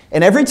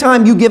 And every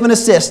time you give an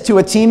assist to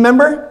a team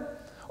member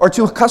or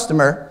to a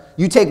customer,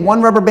 you take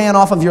one rubber band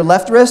off of your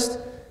left wrist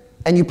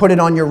and you put it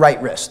on your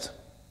right wrist.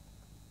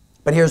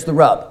 But here's the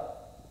rub.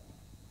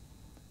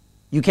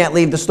 You can't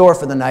leave the store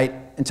for the night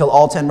until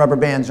all 10 rubber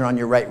bands are on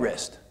your right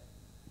wrist.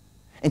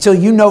 Until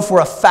you know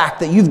for a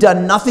fact that you've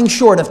done nothing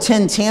short of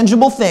 10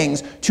 tangible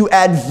things to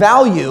add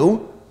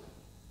value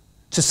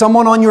to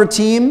someone on your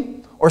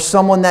team or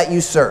someone that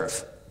you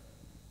serve.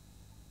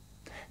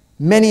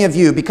 Many of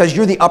you, because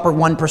you're the upper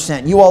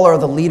 1%, you all are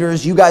the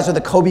leaders, you guys are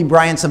the Kobe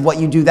Bryants of what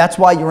you do, that's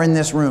why you're in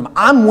this room.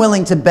 I'm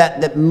willing to bet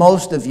that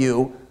most of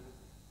you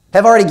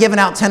have already given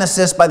out 10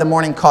 assists by the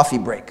morning coffee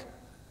break.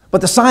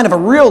 But the sign of a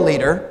real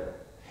leader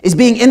is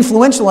being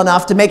influential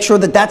enough to make sure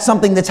that that's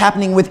something that's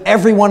happening with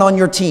everyone on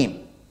your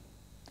team.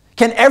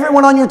 Can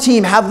everyone on your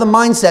team have the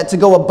mindset to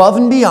go above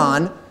and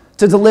beyond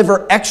to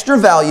deliver extra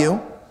value,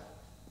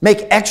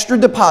 make extra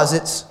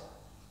deposits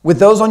with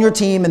those on your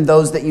team and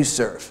those that you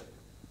serve?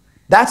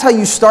 That's how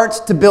you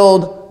start to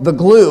build the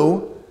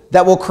glue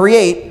that will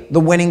create the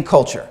winning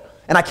culture.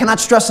 And I cannot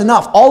stress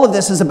enough, all of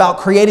this is about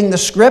creating the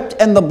script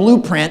and the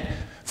blueprint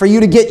for you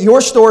to get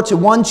your store to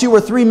 $1, $2, or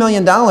 $3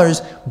 million,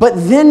 but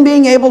then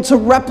being able to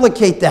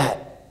replicate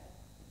that.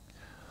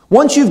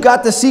 Once you've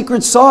got the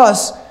secret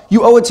sauce,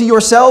 you owe it to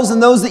yourselves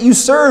and those that you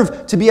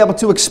serve to be able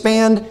to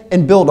expand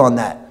and build on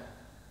that.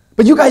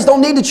 But you guys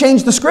don't need to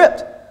change the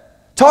script.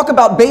 Talk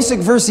about basic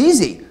versus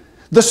easy.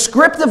 The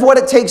script of what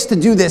it takes to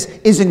do this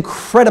is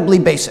incredibly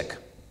basic.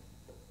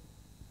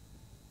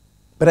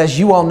 But as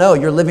you all know,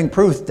 you're living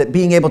proof that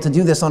being able to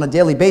do this on a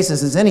daily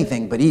basis is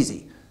anything but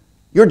easy.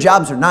 Your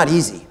jobs are not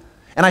easy.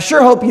 And I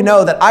sure hope you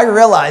know that I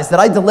realize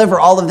that I deliver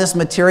all of this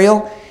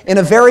material in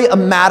a very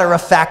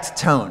matter-of-fact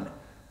tone.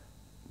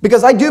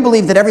 Because I do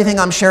believe that everything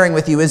I'm sharing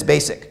with you is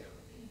basic.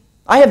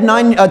 I have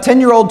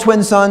 10-year-old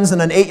twin sons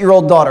and an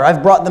 8-year-old daughter.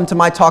 I've brought them to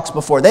my talks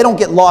before. They don't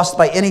get lost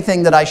by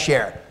anything that I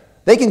share.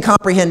 They can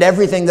comprehend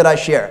everything that I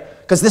share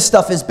because this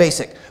stuff is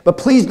basic. But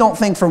please don't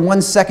think for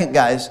 1 second,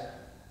 guys,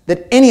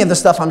 that any of the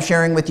stuff I'm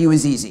sharing with you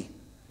is easy.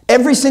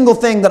 Every single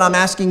thing that I'm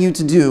asking you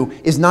to do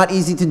is not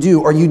easy to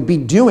do, or you'd be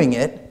doing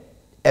it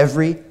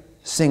every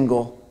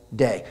single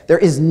day. There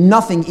is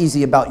nothing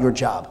easy about your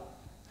job.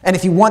 And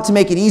if you want to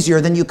make it easier,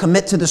 then you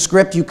commit to the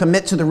script, you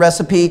commit to the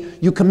recipe,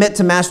 you commit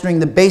to mastering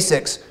the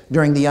basics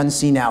during the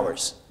unseen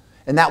hours.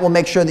 And that will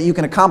make sure that you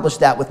can accomplish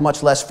that with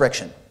much less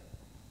friction.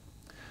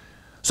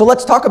 So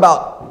let's talk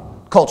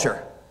about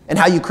culture and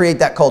how you create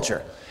that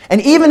culture.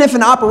 And even if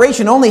an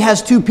operation only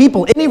has 2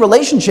 people, any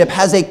relationship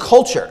has a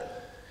culture.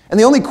 And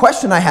the only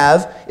question I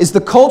have is the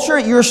culture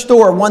at your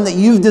store one that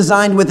you've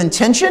designed with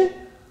intention,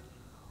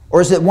 or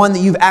is it one that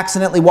you've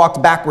accidentally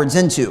walked backwards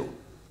into?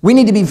 We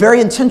need to be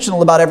very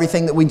intentional about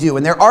everything that we do.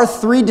 And there are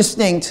 3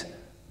 distinct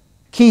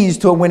keys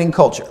to a winning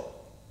culture.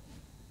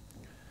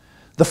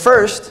 The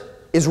first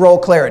is role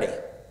clarity.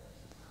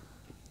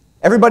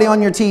 Everybody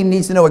on your team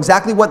needs to know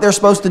exactly what they're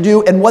supposed to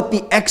do and what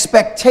the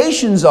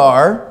expectations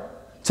are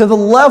to the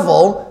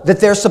level that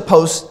they're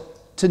supposed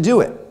to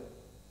do it.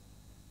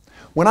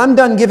 When I'm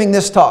done giving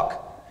this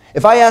talk,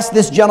 if I ask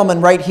this gentleman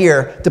right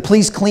here to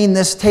please clean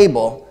this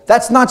table,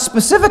 that's not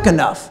specific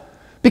enough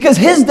because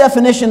his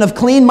definition of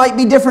clean might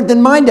be different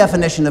than my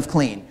definition of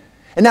clean.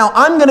 And now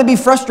I'm going to be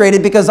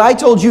frustrated because I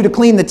told you to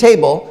clean the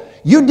table.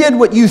 You did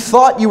what you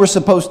thought you were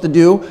supposed to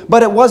do,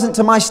 but it wasn't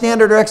to my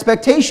standard or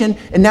expectation,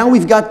 and now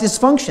we've got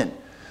dysfunction.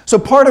 So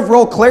part of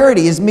role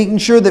clarity is making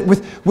sure that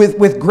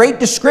with great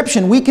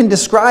description, we can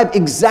describe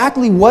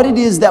exactly what it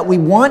is that we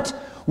want,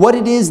 what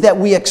it is that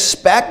we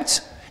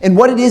expect, and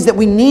what it is that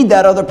we need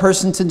that other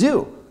person to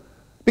do.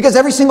 Because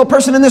every single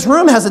person in this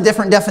room has a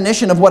different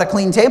definition of what a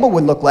clean table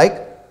would look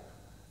like.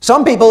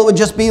 Some people it would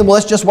just be, well,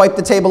 let's just wipe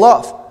the table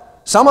off.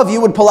 Some of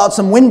you would pull out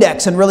some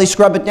Windex and really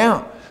scrub it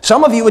down.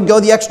 Some of you would go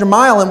the extra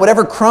mile, and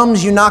whatever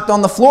crumbs you knocked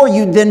on the floor,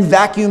 you'd then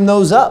vacuum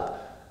those up.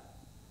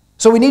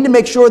 So we need to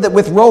make sure that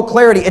with role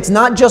clarity, it's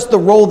not just the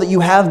role that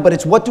you have, but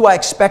it's what do I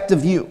expect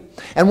of you.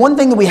 And one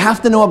thing that we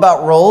have to know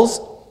about roles,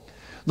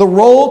 the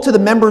role to the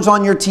members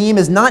on your team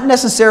is not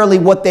necessarily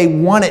what they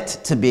want it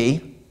to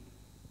be.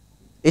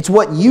 It's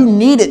what you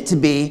need it to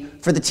be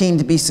for the team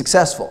to be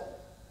successful.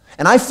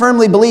 And I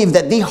firmly believe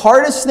that the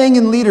hardest thing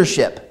in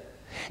leadership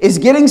is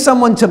getting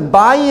someone to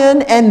buy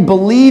in and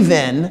believe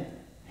in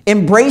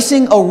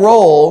embracing a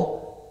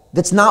role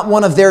that's not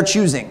one of their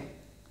choosing.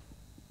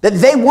 That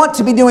they want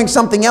to be doing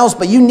something else,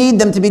 but you need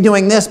them to be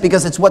doing this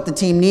because it's what the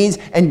team needs,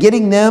 and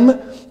getting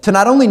them to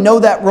not only know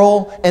that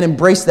role and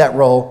embrace that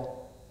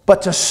role,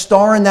 but to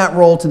star in that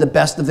role to the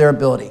best of their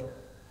ability.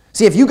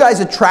 See, if you guys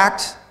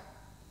attract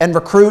and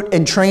recruit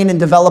and train and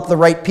develop the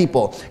right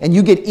people, and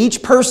you get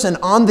each person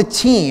on the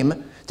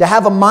team to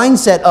have a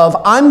mindset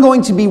of, I'm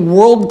going to be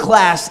world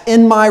class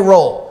in my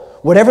role.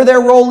 Whatever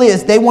their role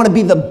is, they want to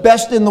be the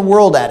best in the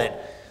world at it.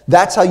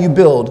 That's how you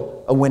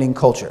build a winning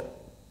culture.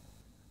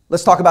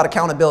 Let's talk about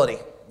accountability.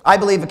 I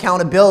believe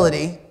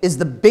accountability is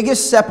the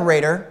biggest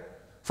separator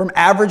from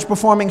average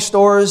performing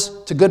stores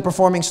to good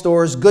performing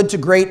stores, good to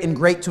great, and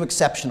great to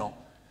exceptional.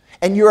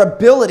 And your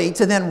ability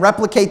to then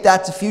replicate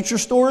that to future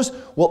stores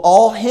will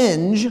all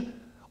hinge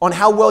on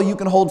how well you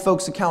can hold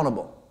folks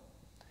accountable.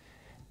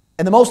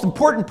 And the most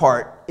important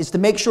part is to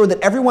make sure that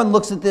everyone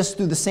looks at this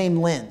through the same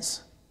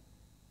lens.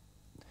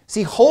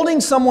 See, holding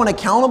someone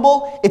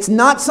accountable, it's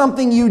not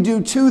something you do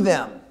to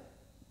them.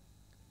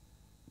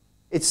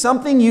 It's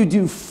something you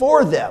do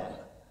for them.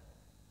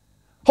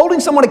 Holding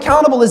someone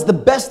accountable is the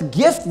best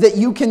gift that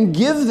you can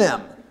give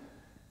them.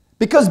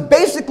 Because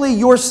basically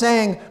you're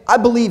saying, I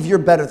believe you're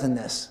better than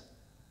this.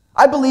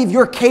 I believe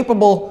you're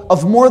capable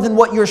of more than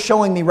what you're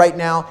showing me right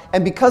now.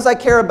 And because I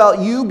care about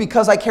you,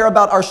 because I care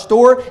about our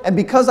store, and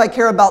because I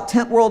care about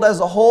Tent World as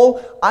a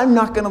whole, I'm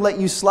not going to let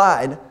you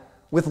slide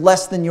with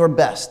less than your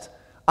best.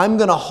 I'm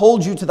going to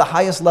hold you to the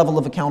highest level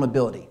of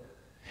accountability.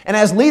 And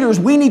as leaders,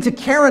 we need to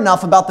care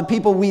enough about the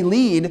people we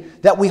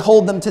lead that we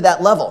hold them to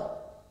that level.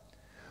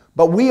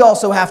 But we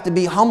also have to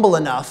be humble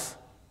enough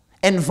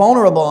and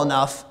vulnerable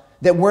enough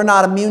that we're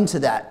not immune to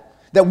that.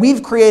 That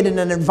we've created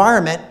an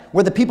environment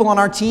where the people on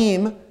our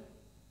team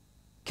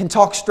can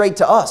talk straight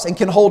to us and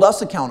can hold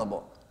us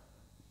accountable.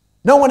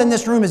 No one in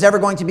this room is ever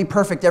going to be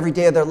perfect every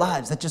day of their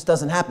lives. That just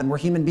doesn't happen. We're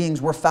human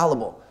beings. We're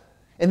fallible.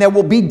 And there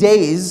will be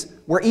days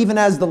where even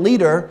as the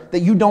leader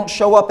that you don't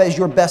show up as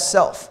your best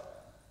self.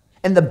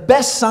 And the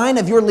best sign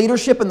of your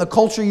leadership and the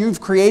culture you've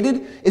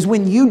created is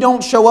when you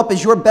don't show up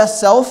as your best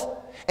self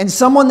and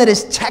someone that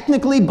is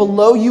technically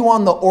below you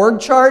on the org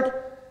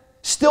chart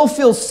still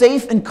feels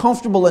safe and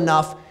comfortable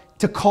enough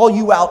to call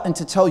you out and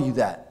to tell you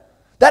that.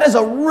 That is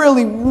a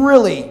really,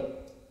 really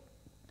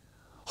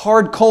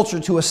hard culture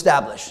to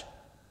establish.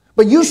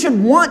 But you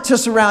should want to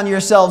surround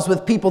yourselves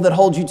with people that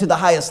hold you to the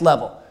highest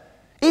level.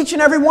 Each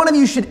and every one of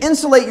you should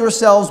insulate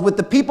yourselves with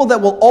the people that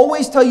will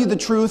always tell you the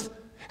truth,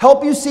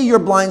 help you see your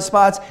blind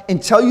spots,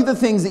 and tell you the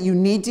things that you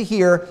need to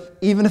hear,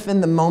 even if in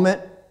the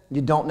moment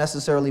you don't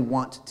necessarily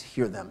want to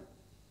hear them.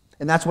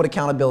 And that's what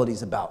accountability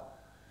is about.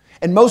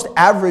 And most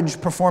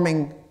average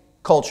performing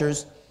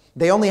cultures,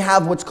 they only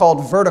have what's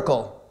called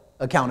vertical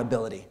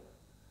accountability,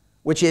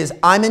 which is,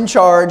 I'm in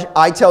charge,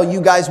 I tell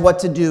you guys what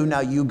to do, now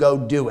you go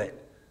do it.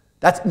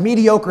 That's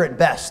mediocre at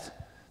best.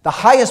 The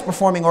highest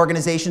performing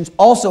organizations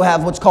also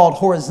have what's called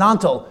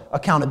horizontal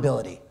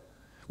accountability,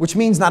 which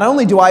means not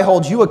only do I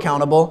hold you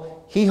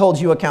accountable, he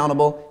holds you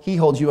accountable, he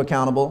holds you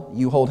accountable,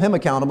 you hold him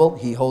accountable,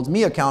 he holds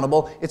me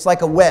accountable. It's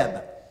like a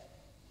web.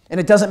 And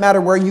it doesn't matter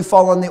where you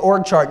fall on the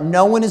org chart.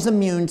 No one is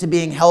immune to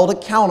being held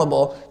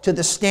accountable to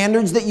the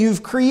standards that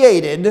you've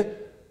created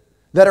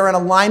that are in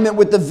alignment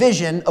with the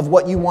vision of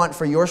what you want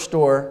for your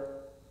store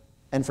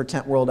and for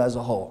Tent World as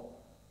a whole.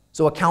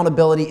 So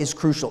accountability is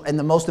crucial. And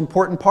the most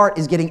important part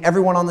is getting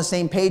everyone on the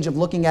same page of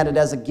looking at it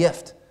as a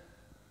gift.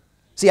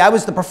 See, I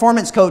was the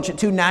performance coach at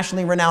 2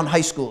 nationally renowned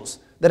high schools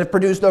that have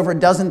produced over a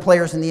dozen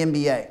players in the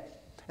NBA.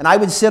 And I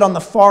would sit on the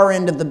far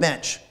end of the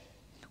bench,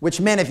 which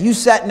meant if you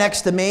sat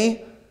next to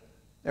me,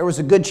 there was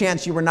a good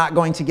chance you were not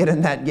going to get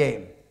in that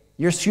game.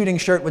 Your shooting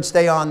shirt would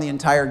stay on the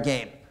entire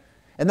game.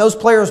 And those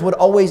players would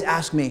always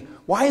ask me,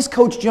 why is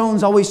Coach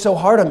Jones always so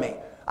hard on me?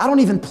 I don't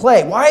even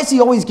play. Why is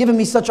he always giving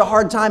me such a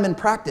hard time in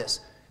practice?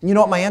 And you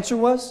know what my answer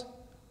was?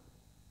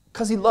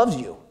 Because he loves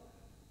you.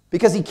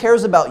 Because he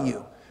cares about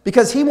you.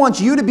 Because he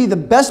wants you to be the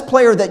best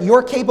player that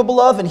you're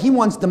capable of, and he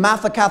wants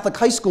DeMatha Catholic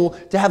High School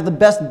to have the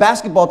best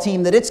basketball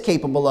team that it's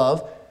capable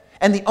of.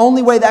 And the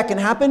only way that can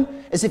happen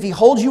is if he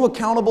holds you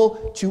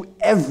accountable to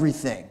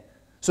everything.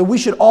 So we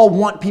should all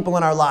want people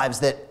in our lives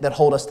that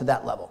hold us to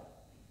that level.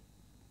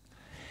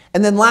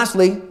 And then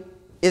lastly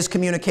is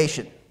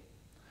communication.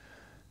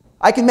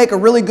 I can make a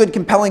really good,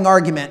 compelling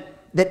argument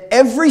that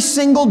every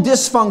single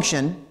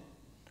dysfunction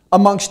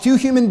amongst two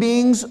human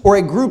beings or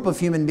a group of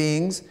human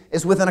beings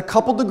is within a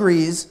couple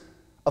degrees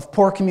of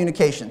poor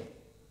communication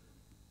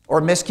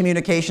or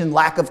miscommunication,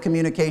 lack of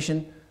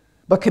communication.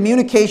 But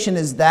communication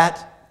is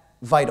that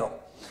vital.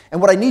 And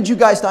what I need you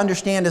guys to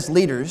understand as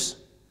leaders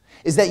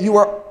is that you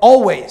are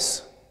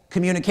always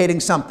communicating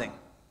something.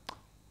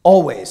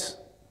 Always.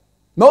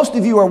 Most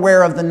of you are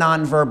aware of the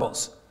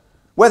nonverbals.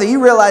 Whether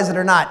you realize it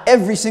or not,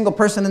 every single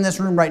person in this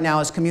room right now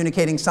is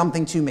communicating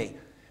something to me.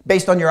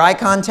 Based on your eye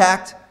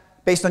contact,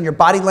 based on your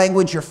body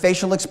language, your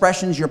facial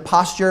expressions, your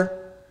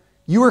posture,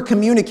 you are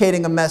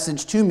communicating a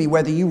message to me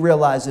whether you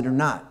realize it or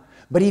not.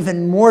 But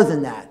even more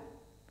than that,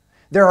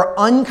 there are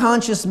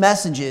unconscious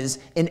messages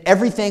in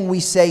everything we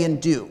say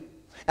and do.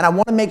 And I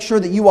want to make sure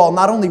that you all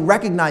not only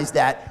recognize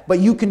that, but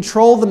you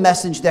control the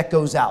message that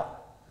goes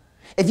out.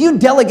 If you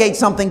delegate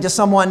something to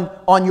someone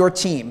on your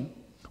team,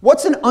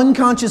 what's an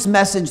unconscious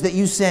message that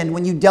you send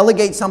when you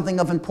delegate something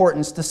of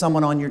importance to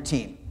someone on your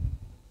team?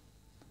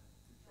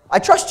 I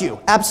trust you,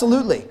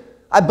 absolutely.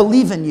 I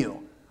believe in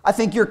you. I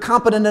think you're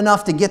competent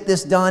enough to get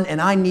this done,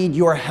 and I need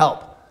your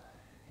help.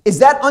 Is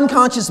that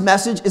unconscious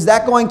message, is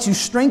that going to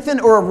strengthen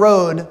or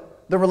erode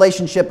the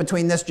relationship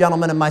between this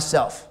gentleman and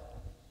myself?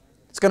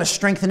 It's going to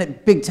strengthen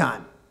it big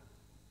time.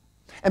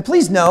 And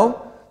please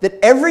know that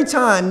every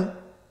time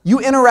you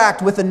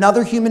interact with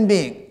another human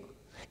being,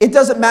 it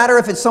doesn't matter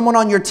if it's someone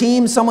on your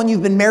team, someone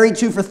you've been married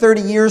to for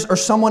 30 years, or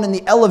someone in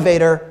the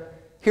elevator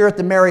here at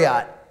the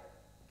Marriott.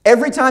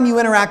 Every time you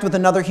interact with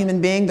another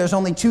human being, there's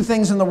only two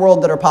things in the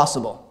world that are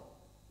possible.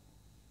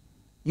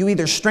 You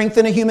either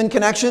strengthen a human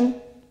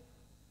connection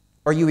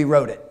or you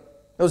erode it.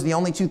 Those are the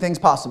only two things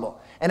possible.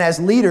 And as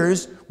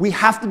leaders, we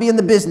have to be in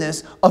the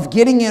business of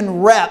getting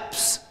in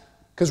reps,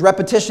 because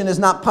repetition is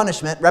not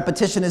punishment.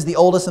 Repetition is the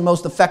oldest and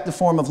most effective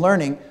form of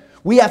learning.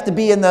 We have to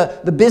be in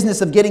the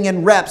business of getting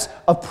in reps,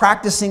 of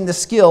practicing the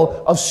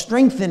skill of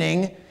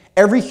strengthening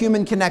every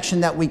human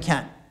connection that we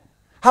can.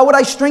 How would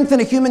I strengthen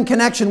a human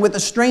connection with a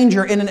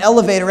stranger in an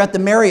elevator at the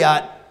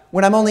Marriott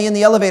when I'm only in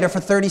the elevator for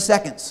 30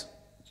 seconds?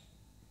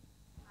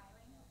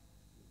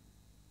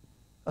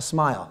 A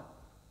smile.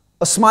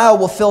 A smile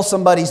will fill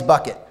somebody's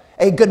bucket.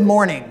 A good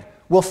morning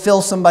will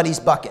fill somebody's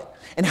bucket.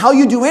 And how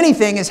you do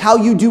anything is how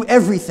you do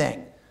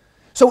everything.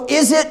 So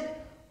is it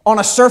on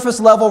a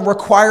surface level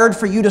required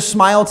for you to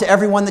smile to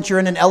everyone that you're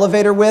in an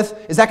elevator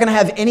with? Is that going to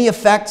have any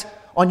effect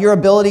on your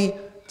ability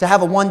to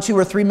have a $1, $2,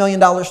 or $3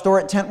 million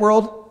store at Tent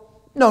World?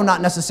 No,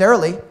 not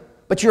necessarily.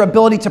 But your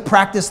ability to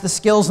practice the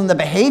skills and the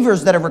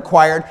behaviors that are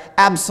required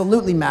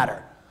absolutely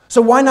matter.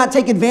 So why not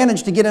take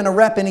advantage to get in a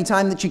rep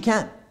anytime that you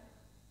can?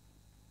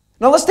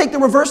 Now let's take the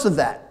reverse of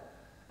that.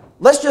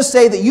 Let's just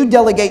say that you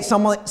delegate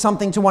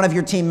something to one of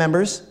your team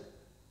members,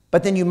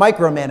 but then you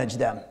micromanage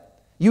them.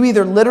 You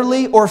either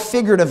literally or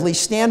figuratively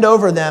stand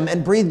over them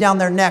and breathe down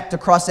their neck to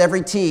cross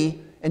every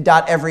T and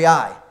dot every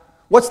I.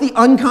 What's the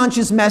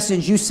unconscious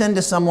message you send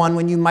to someone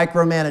when you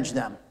micromanage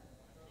them?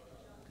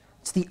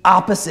 It's the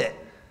opposite.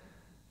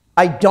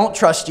 I don't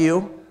trust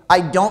you. I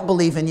don't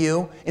believe in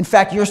you. In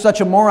fact, you're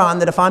such a moron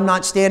that if I'm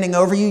not standing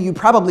over you, you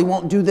probably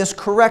won't do this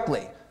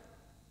correctly.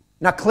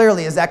 Now,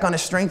 clearly, is that going to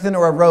strengthen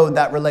or erode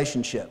that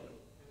relationship?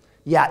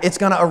 Yeah, it's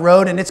going to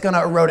erode, and it's going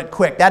to erode it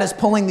quick. That is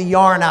pulling the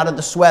yarn out of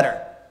the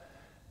sweater.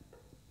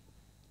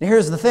 Now,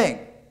 here's the thing.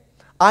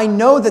 I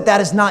know that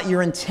that is not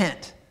your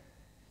intent.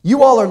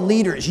 You all are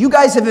leaders. You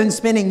guys have been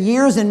spending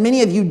years, and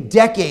many of you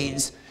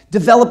decades,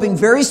 developing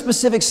very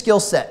specific skill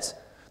sets.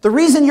 The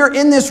reason you're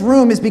in this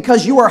room is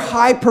because you are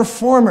high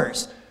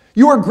performers.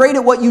 You are great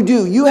at what you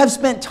do. You have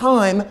spent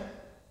time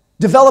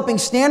developing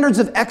standards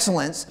of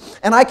excellence,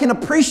 and I can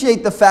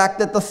appreciate the fact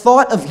that the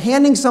thought of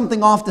handing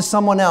something off to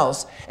someone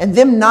else and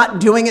them not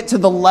doing it to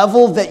the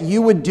level that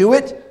you would do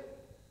it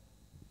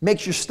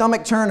makes your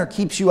stomach turn or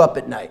keeps you up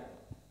at night.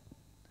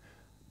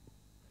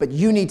 But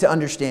you need to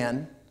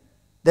understand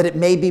that it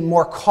may be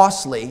more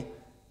costly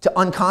to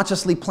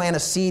unconsciously plant a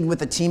seed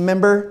with a team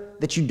member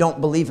that you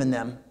don't believe in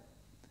them,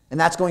 and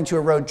that's going to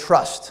erode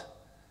trust.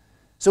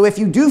 So if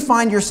you do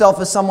find yourself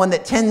as someone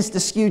that tends to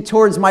skew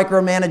towards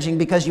micromanaging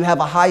because you have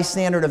a high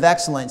standard of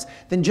excellence,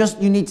 then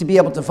you need to be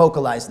able to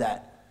vocalize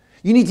that.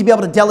 You need to be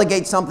able to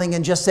delegate something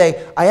and just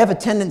say, I have a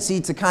tendency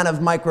to kind of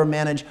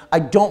micromanage. I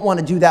don't want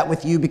to do that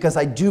with you because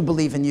I do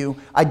believe in you.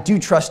 I do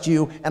trust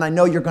you, and I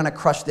know you're going to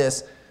crush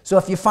this. So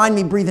if you find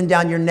me breathing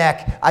down your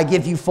neck, I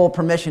give you full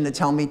permission to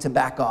tell me to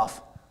back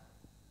off.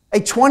 A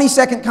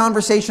 20-second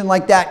conversation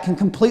like that can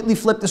completely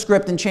flip the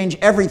script and change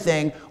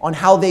everything on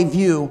how they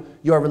view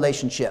your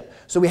relationship.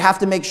 So we have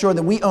to make sure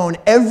that we own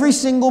every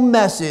single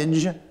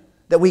message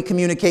that we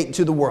communicate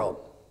to the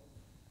world.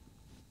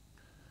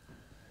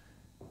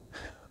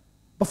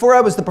 Before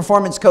I was the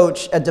performance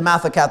coach at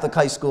DeMatha Catholic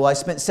High School, I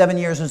spent 7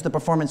 years as the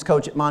performance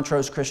coach at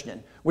Montrose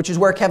Christian, which is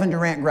where Kevin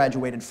Durant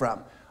graduated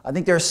from. I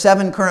think there are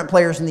 7 current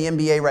players in the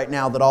NBA right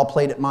now that all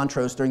played at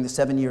Montrose during the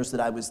 7 years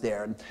that I was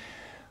there.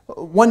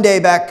 One day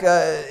back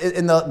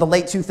in the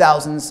late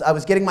 2000s, I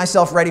was getting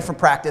myself ready for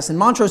practice. And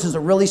Montrose is a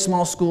really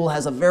small school,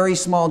 has a very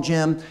small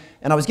gym.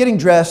 And I was getting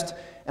dressed,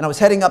 and I was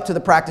heading up to the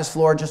practice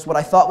floor, just what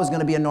I thought was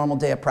going to be a normal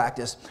day of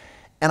practice.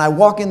 And I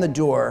walk in the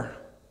door,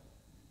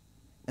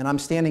 and I'm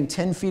standing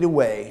 10 feet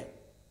away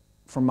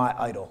from my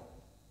idol.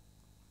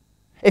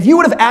 If you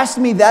would have asked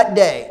me that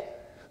day,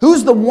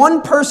 who's the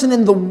one person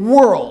in the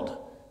world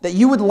that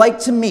you would like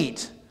to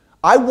meet,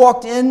 I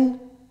walked in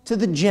to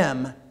the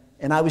gym,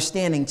 and I was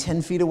standing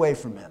 10 feet away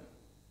from him.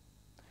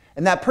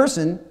 And that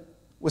person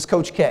was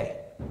Coach K,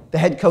 the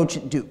head coach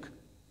at Duke.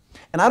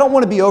 And I don't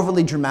want to be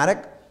overly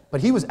dramatic, but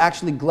he was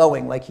actually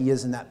glowing like he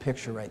is in that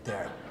picture right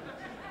there.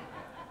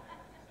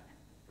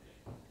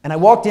 And I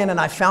walked in and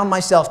I found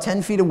myself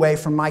 10 feet away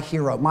from my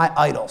hero, my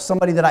idol,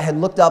 somebody that I had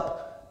looked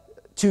up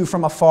to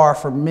from afar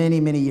for many,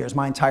 many years,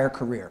 my entire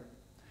career.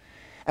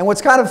 And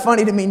what's kind of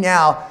funny to me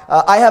now,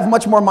 I have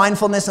much more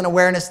mindfulness and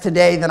awareness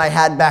today than I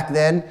had back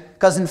then,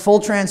 because in full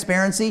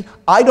transparency,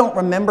 I don't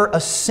remember a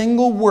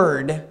single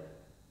word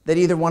that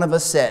either one of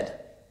us said.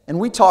 And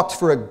we talked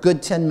for a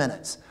good 10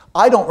 minutes.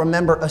 I don't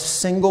remember a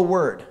single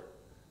word.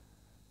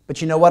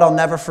 But you know what I'll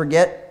never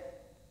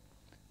forget?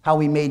 How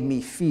he made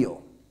me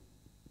feel.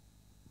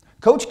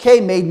 Coach K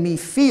made me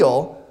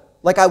feel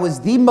like I was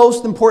the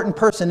most important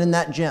person in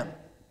that gym.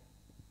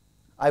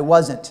 I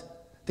wasn't.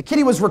 The kid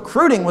he was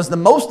recruiting was the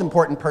most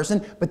important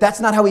person, but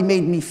that's not how he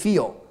made me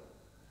feel.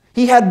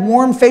 He had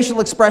warm facial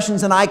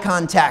expressions and eye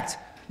contact,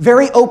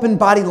 very open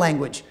body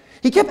language.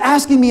 He kept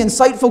asking me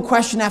insightful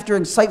question after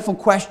insightful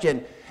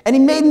question, and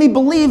he made me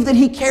believe that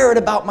he cared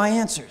about my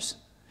answers.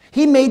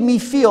 He made me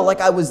feel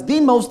like I was the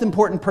most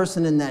important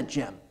person in that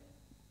gym.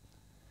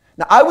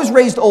 Now, I was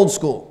raised old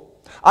school.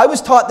 I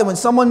was taught that when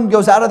someone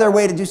goes out of their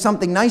way to do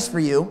something nice for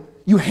you,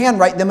 you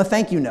handwrite them a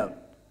thank you note.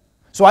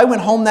 So I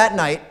went home that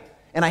night,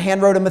 and I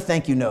handwrote him a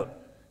thank you note.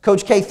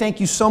 Coach K, thank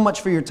you so much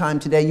for your time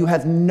today. You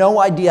have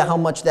no idea how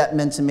much that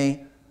meant to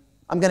me.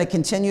 I'm going to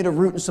continue to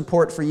root and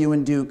support for you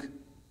and Duke.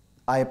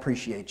 I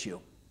appreciate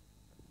you.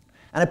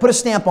 And I put a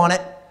stamp on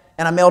it,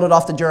 and I mailed it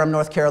off to Durham,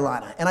 North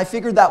Carolina. And I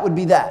figured that would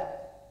be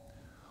that.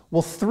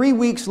 Well, 3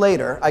 weeks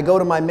later, I go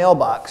to my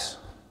mailbox,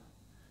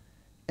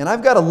 and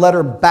I've got a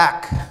letter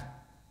back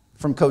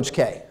from Coach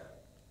K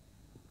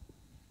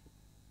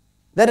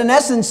that in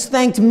essence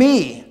thanked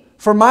me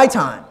for my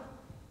time.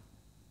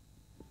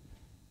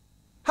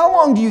 How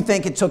long do you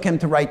think it took him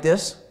to write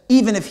this,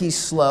 even if he's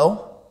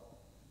slow?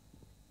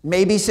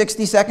 Maybe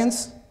 60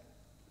 seconds?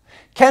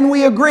 Can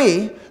we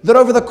agree that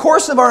over the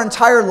course of our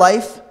entire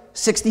life,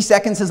 60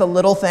 seconds is a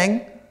little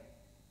thing?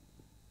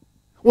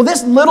 Well,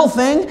 this little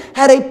thing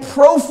had a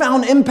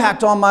profound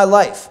impact on my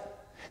life.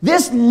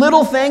 This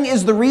little thing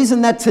is the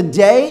reason that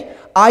today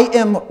I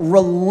am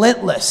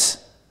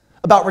relentless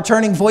about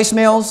returning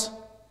voicemails,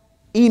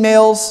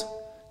 emails,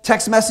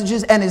 text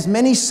messages, and as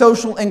many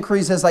social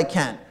inquiries as I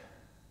can.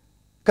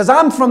 Because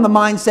I'm from the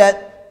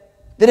mindset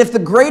that if the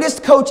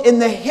greatest coach in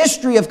the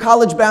history of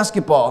college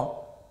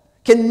basketball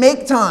can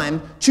make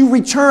time to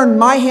return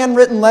my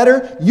handwritten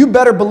letter, you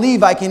better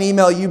believe I can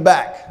email you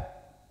back.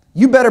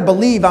 You better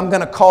believe I'm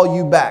going to call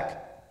you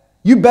back.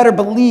 You better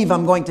believe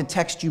I'm going to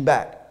text you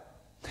back.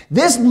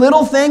 This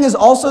little thing is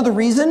also the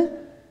reason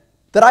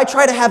that I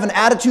try to have an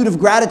attitude of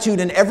gratitude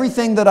in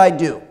everything that I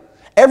do.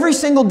 Every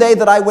single day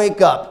that I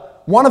wake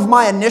up, one of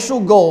my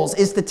initial goals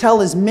is to tell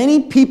as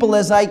many people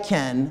as I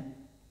can,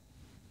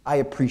 I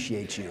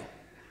appreciate you.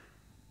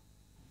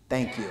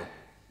 Thank you.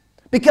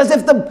 Because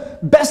if the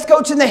best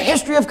coach in the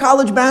history of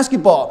college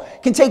basketball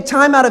can take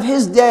time out of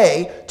his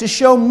day to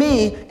show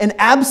me, an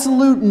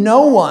absolute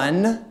no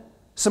one,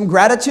 some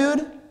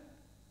gratitude,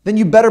 then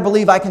you better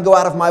believe I can go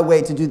out of my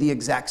way to do the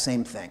exact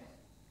same thing.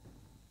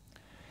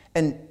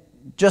 And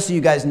just so you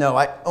guys know,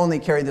 I only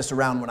carry this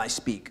around when I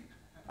speak.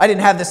 I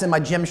didn't have this in my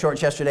gym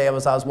shorts yesterday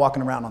as I was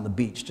walking around on the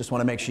beach. Just want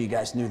to make sure you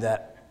guys knew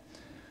that.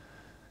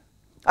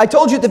 I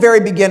told you at the very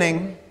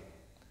beginning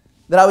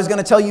that I was going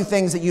to tell you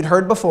things that you'd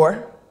heard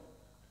before.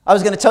 I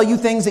was going to tell you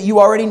things that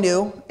you already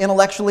knew,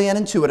 intellectually and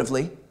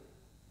intuitively.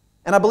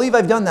 And I believe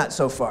I've done that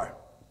so far.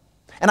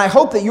 And I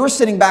hope that you're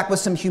sitting back with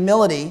some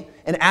humility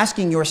and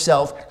asking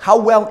yourself, how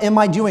well am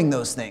I doing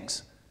those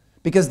things?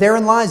 Because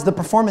therein lies the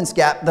performance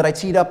gap that I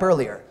teed up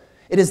earlier.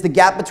 It is the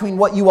gap between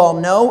what you all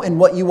know and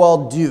what you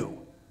all do.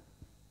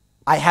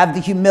 I have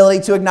the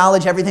humility to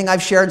acknowledge everything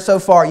I've shared so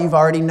far. You've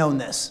already known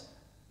this.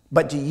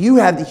 But do you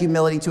have the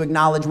humility to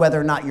acknowledge whether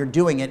or not you're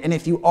doing it? And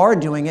if you are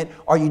doing it,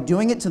 are you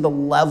doing it to the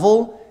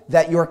level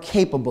that you're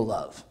capable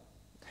of?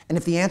 And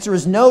if the answer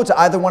is no to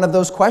either one of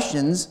those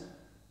questions,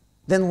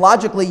 then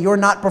logically you're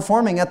not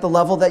performing at the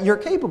level that you're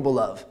capable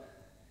of.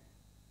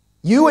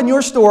 You and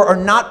your store are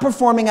not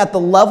performing at the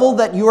level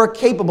that you are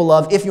capable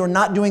of if you're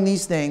not doing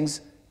these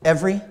things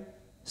every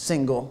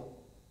single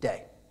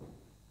day.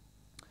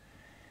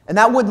 And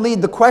that would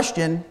lead the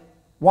question,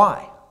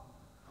 why?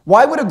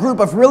 Why would a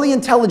group of really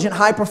intelligent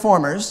high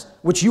performers,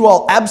 which you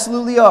all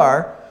absolutely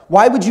are,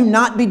 why would you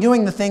not be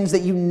doing the things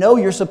that you know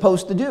you're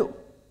supposed to do?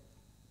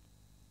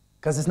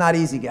 Because it's not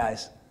easy,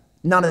 guys.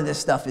 None of this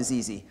stuff is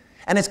easy.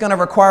 And it's going to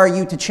require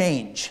you to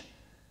change.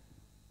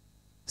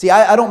 See,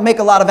 I don't make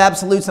a lot of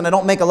absolutes and I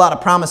don't make a lot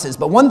of promises,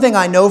 but one thing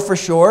I know for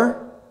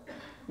sure,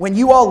 when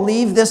you all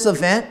leave this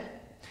event,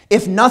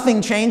 if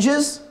nothing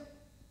changes,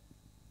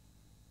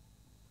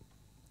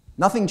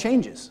 nothing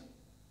changes.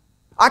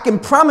 I can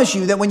promise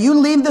you that when you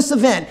leave this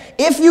event,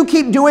 if you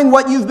keep doing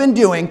what you've been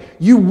doing,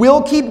 you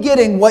will keep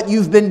getting what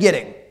you've been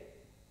getting.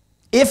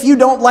 If you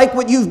don't like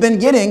what you've been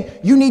getting,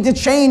 you need to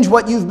change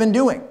what you've been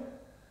doing.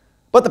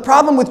 But the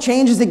problem with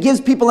change is it gives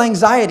people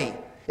anxiety.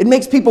 It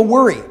makes people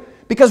worry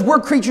because we're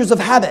creatures of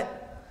habit.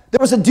 There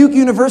was a Duke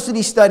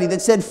University study that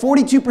said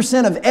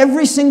 42% of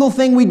every single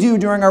thing we do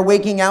during our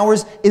waking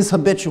hours is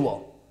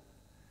habitual.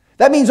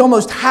 That means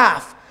almost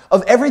half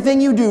of everything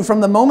you do from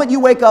the moment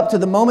you wake up to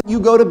the moment you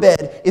go to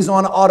bed is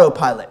on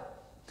autopilot.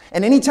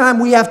 And anytime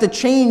we have to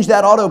change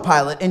that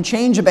autopilot and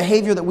change a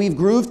behavior that we've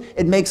grooved,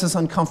 it makes us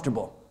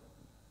uncomfortable.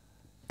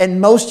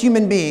 And most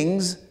human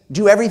beings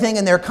do everything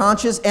in their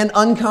conscious and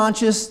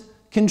unconscious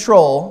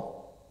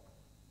control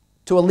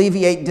to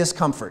alleviate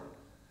discomfort.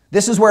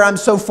 This is where I'm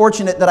so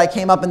fortunate that I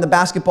came up in the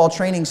basketball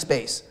training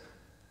space.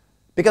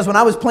 Because when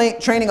I was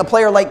training a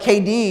player like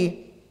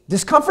KD,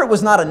 discomfort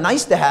was not a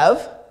nice to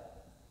have.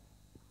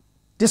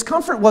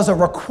 Discomfort was a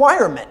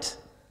requirement.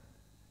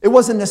 It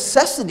was a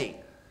necessity.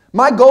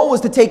 My goal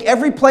was to take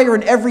every player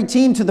and every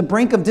team to the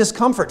brink of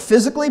discomfort,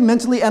 physically,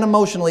 mentally, and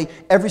emotionally,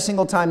 every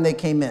single time they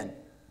came in.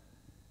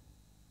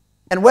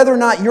 And whether or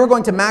not you're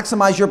going to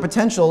maximize your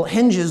potential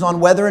hinges on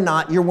whether or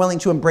not you're willing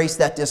to embrace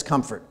that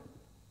discomfort.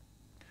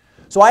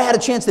 So I had a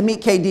chance to meet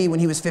KD when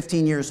he was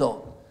 15 years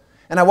old.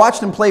 And I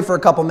watched him play for a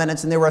couple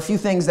minutes, and there were a few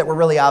things that were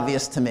really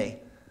obvious to me.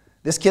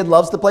 This kid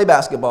loves to play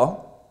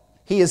basketball.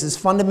 He is as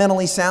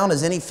fundamentally sound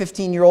as any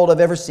 15-year-old I've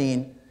ever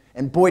seen,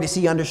 and boy, does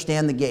he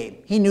understand the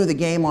game. He knew the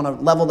game on a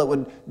level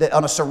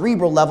on a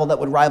cerebral level that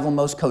would rival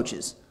most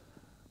coaches.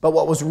 But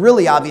what was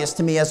really obvious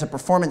to me as a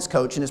performance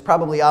coach, and is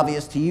probably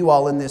obvious to you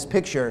all in this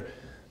picture,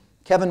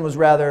 Kevin was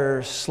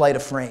rather slight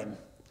of frame.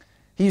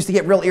 He used to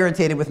get real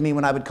irritated with me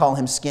when I would call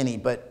him skinny,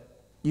 but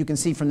you can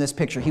see from this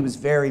picture he was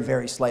very,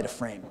 very slight of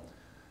frame.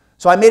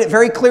 So I made it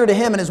very clear to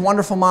him and his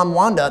wonderful mom,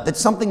 Wanda, that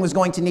something was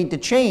going to need to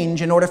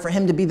change in order for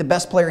him to be the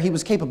best player he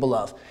was capable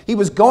of. He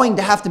was going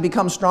to have to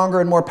become stronger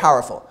and more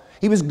powerful.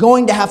 He was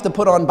going to have to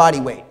put on body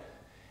weight.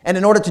 And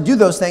in order to do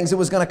those things, it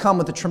was going to come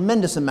with a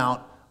tremendous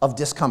amount of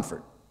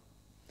discomfort.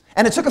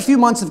 And it took a few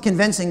months of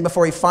convincing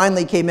before he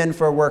finally came in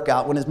for a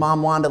workout when his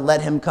mom, Wanda,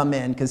 let him come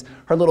in because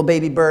her little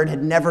baby bird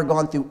had never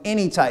gone through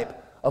any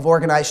type of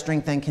organized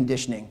strength and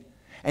conditioning.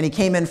 And he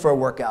came in for a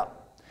workout.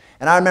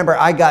 And I remember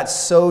I got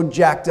so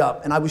jacked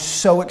up and I was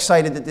so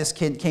excited that this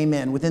kid came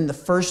in. Within the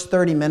first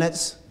 30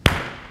 minutes,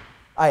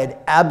 I had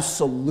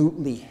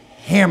absolutely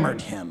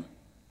hammered him.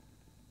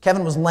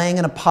 Kevin was laying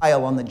in a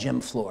pile on the gym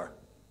floor.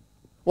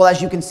 Well,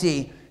 as you can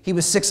see, he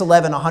was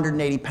 6'11",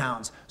 180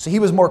 pounds. So he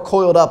was more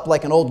coiled up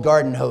like an old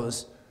garden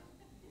hose.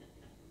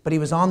 But he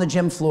was on the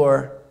gym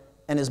floor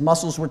and his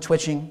muscles were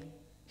twitching.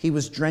 He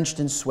was drenched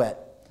in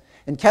sweat.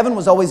 And Kevin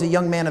was always a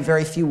young man of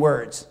very few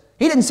words.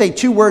 He didn't say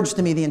 2 words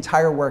to me the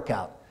entire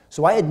workout.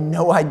 So I had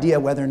no idea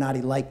whether or not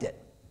he liked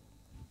it.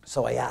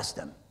 So I asked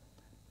him.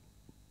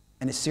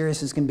 And as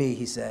serious as can be,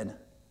 he said,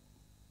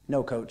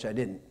 "No, coach, I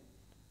didn't.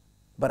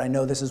 But I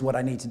know this is what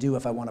I need to do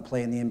if I want to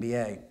play in the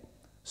NBA.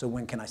 So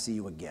when can I see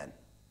you again?"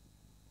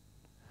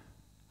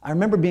 I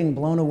remember being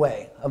blown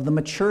away of the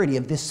maturity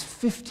of this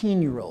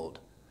 15-year-old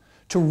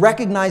to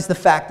recognize the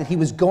fact that he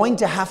was going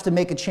to have to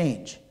make a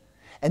change.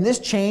 And this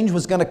change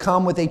was going to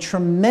come with a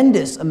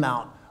tremendous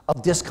amount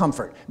of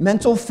discomfort,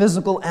 mental,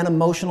 physical, and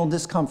emotional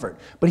discomfort.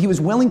 But he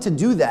was willing to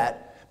do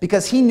that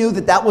because he knew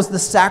that that was the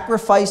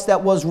sacrifice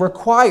that was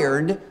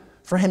required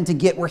for him to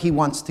get where he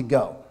wants to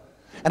go.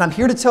 And I'm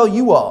here to tell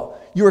you all,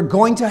 you are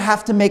going to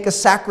have to make a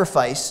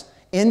sacrifice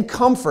in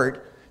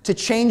comfort to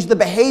change the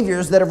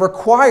behaviors that are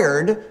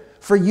required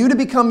for you to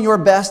become your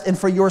best and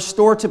for your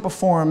store to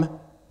perform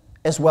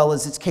as well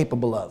as it's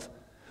capable of.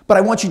 But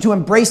I want you to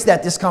embrace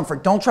that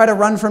discomfort. Don't try to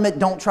run from it.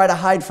 Don't try to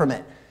hide from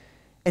it.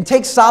 And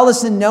take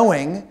solace in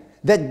knowing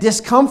that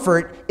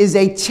discomfort is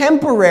a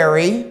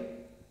temporary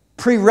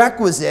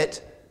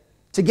prerequisite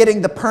to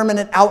getting the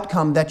permanent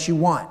outcome that you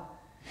want.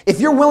 If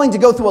you're willing to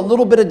go through a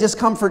little bit of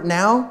discomfort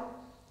now,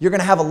 you're going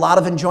to have a lot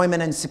of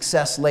enjoyment and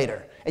success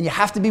later. And you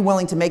have to be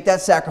willing to make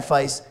that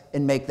sacrifice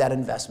and make that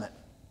investment.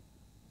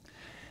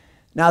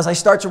 Now, as I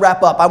start to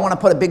wrap up, I want to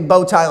put a big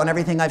bow tie on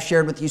everything I've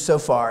shared with you so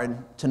far.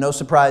 And to no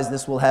surprise,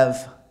 this will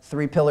have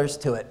 3 pillars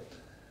to it.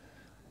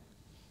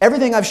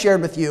 Everything I've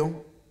shared with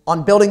you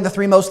on building the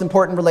 3 most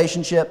important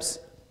relationships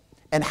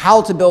and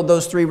how to build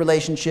those 3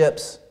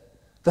 relationships,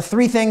 the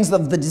 3 things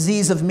of the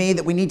disease of me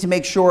that we need to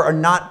make sure are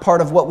not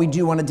part of what we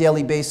do on a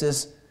daily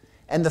basis,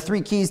 and the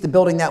 3 keys to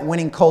building that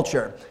winning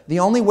culture. The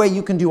only way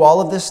you can do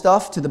all of this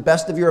stuff to the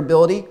best of your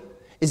ability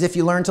is if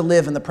you learn to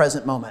live in the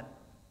present moment.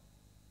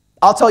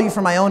 I'll tell you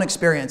from my own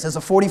experience, as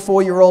a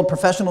 44-year-old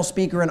professional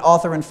speaker and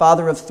author and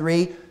father of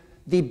 3,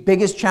 the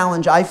biggest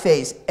challenge I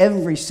face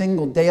every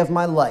single day of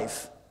my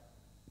life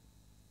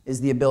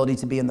is the ability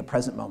to be in the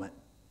present moment.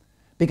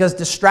 Because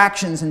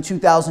distractions in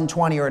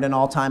 2020 are at an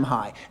all-time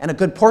high, and a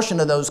good portion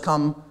of those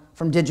come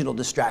from digital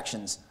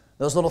distractions.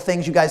 Those little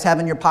things you guys have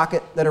in your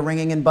pocket that are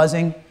ringing and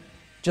buzzing,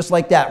 just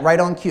like that, right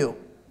on cue.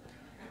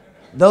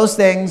 Those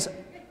things,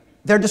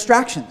 they're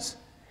distractions.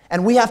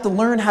 And we have to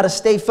learn how to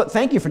stay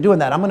Thank you for doing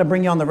that. I'm going to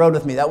bring you on the road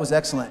with me. That was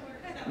excellent.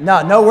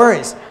 No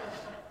worries.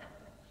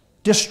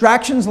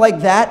 Distractions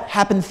like that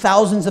happen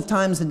thousands of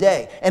times a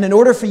day. And in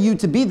order for you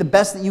to be the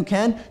best that you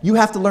can, you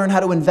have to learn how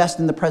to invest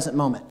in the present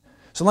moment.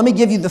 So let me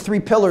give you the 3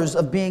 pillars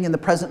of being in the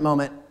present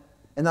moment,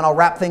 and then I'll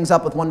wrap things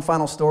up with one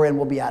final story and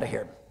we'll be out of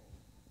here.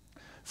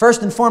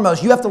 First and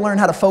foremost, you have to learn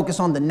how to focus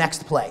on the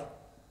next play.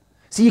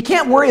 See, you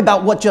can't worry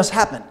about what just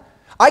happened.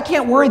 I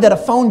can't worry that a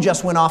phone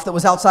just went off that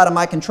was outside of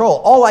my control.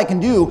 All I can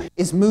do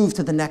is move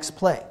to the next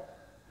play.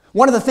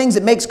 One of the things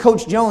that makes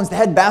Coach Jones, the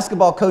head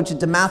basketball coach at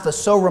DeMatha,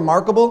 so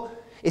remarkable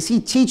is he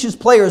teaches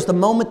players the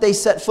moment they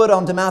set foot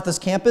on DeMatha's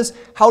campus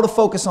how to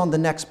focus on the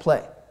next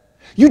play.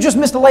 You just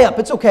missed a layup.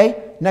 It's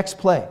okay. Next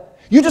play.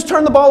 You just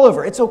turned the ball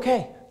over. It's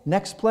okay.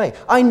 Next play.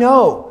 I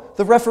know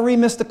the referee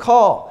missed a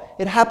call.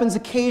 It happens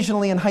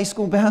occasionally in high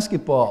school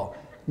basketball.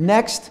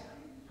 Next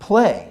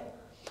play.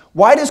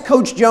 Why does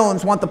Coach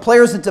Jones want the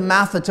players at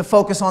DeMatha to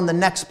focus on the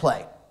next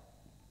play?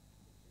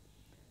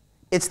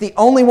 It's the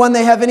only one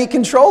they have any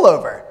control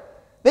over.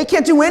 They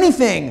can't do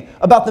anything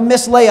about the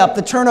missed layup,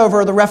 the turnover,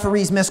 or the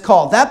referee's missed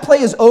call. That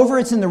play is over.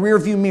 It's in the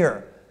rearview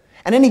mirror.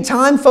 And any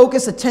time,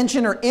 focus,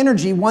 attention, or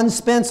energy one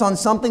spends on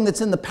something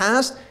that's in the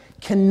past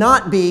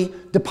cannot be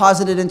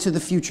deposited into the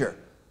future.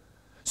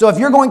 So if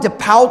you're going to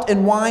pout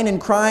and whine and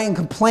cry and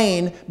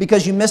complain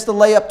because you missed the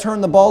layup,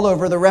 turned the ball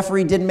over, the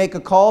referee didn't make a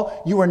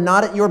call, you are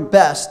not at your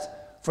best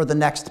for the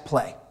next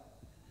play.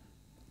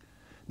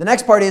 The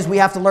next part is we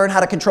have to learn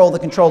how to control the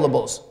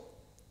controllables.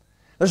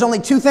 There's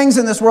only 2 things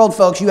in this world,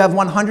 folks, you have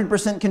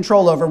 100%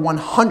 control over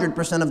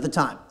 100% of the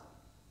time.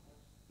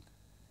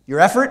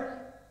 Your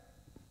effort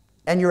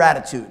and your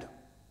attitude.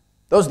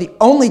 Those are the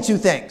only 2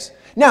 things.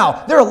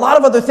 Now, there are a lot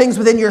of other things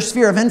within your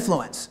sphere of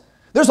influence.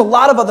 There's a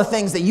lot of other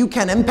things that you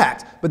can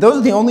impact, but those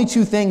are the only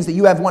 2 things that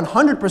you have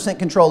 100%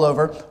 control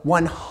over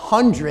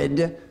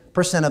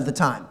 100% of the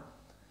time.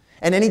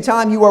 And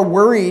anytime you are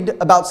worried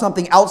about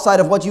something outside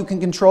of what you can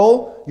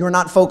control, you're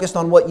not focused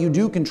on what you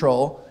do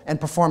control,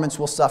 and performance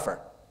will suffer.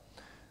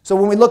 So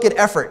when we look at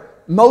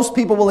effort, most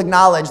people will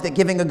acknowledge that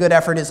giving a good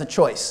effort is a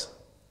choice.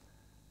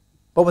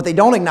 But what they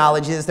don't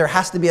acknowledge is there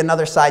has to be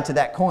another side to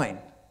that coin.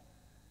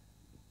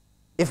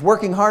 If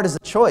working hard is a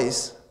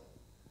choice,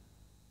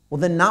 well,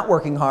 then not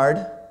working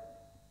hard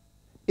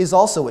is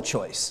also a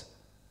choice.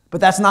 But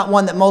that's not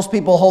one that most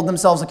people hold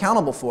themselves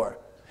accountable for.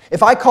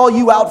 If I call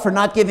you out for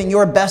not giving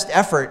your best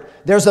effort,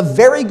 there's a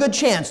very good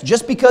chance,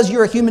 just because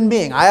you're a human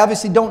being, I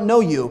obviously don't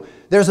know you,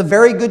 there's a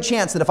very good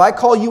chance that if I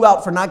call you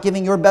out for not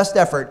giving your best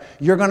effort,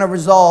 you're going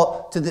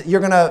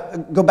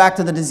to go back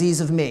to the disease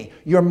of me.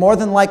 You're more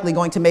than likely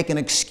going to make an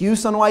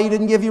excuse on why you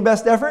didn't give your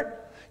best effort.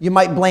 You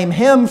might blame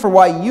him for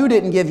why you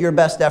didn't give your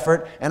best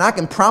effort, and I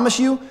can promise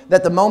you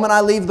that the moment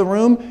I leave the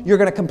room, you're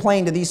going to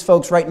complain to these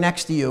folks right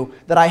next to you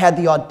that I had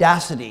the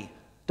audacity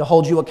to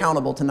hold you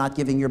accountable to not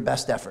giving your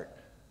best effort.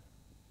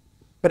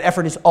 But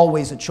effort is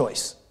always a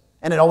choice,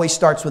 and it always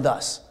starts with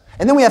us.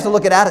 And then we have to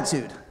look at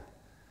attitude.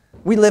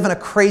 We live in a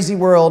crazy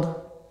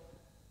world.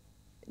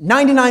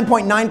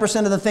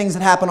 99.9% of the things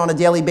that happen on a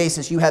daily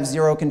basis you have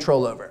 0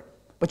 control over.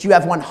 But you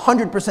have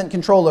 100%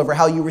 control over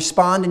how you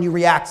respond and you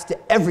react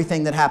to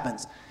everything that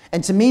happens.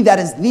 And to me, that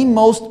is the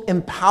most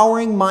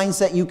empowering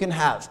mindset you can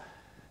have.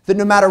 That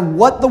no matter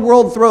what the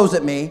world throws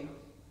at me,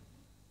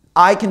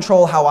 I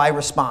control how I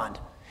respond.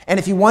 And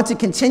if you want to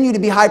continue to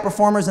be high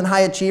performers and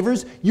high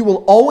achievers, you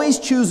will always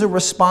choose a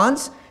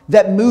response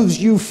that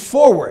moves you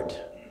forward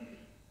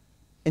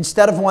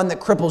instead of one that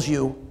cripples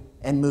you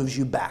and moves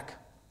you back.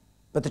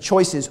 But the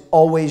choice is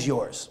always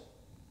yours.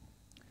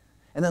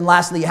 And then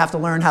lastly, you have to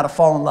learn how to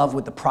fall in love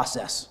with the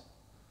process.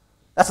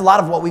 That's a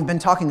lot of what we've been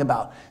talking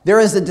about. There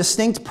is a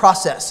distinct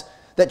process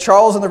that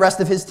Charles and the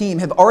rest of his team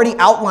have already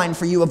outlined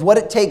for you of what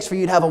it takes for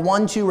you to have a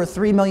 $1, $2, or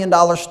 $3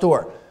 million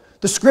store.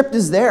 The script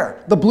is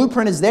there. The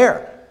blueprint is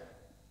there.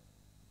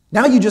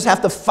 Now you just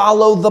have to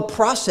follow the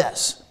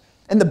process.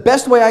 And the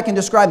best way I can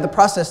describe the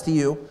process to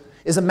you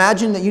is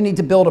imagine that you need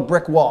to build a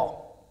brick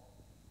wall.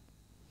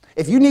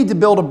 If you need to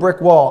build a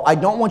brick wall, I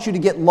don't want you to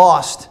get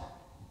lost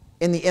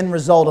in the end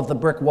result of the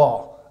brick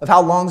wall, of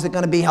how long is it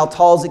going to be, how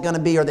tall is it going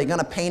to be, are they going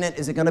to paint it,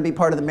 is it going to be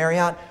part of the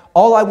Marriott?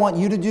 All I want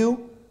you to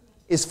do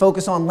is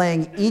focus on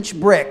laying each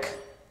brick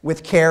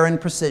with care and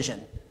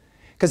precision.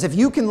 Because if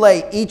you can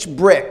lay each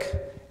brick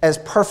as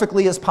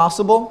perfectly as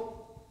possible,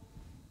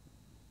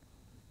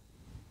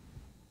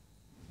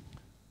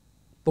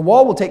 the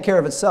wall will take care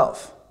of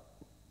itself.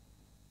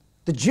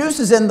 The juice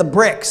is in the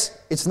bricks.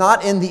 It's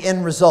not in the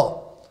end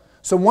result.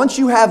 So once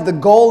you have the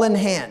goal in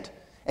hand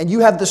and you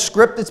have the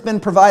script that's been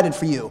provided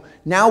for you,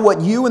 now what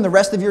you and the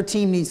rest of your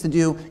team needs to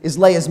do is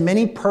lay as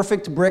many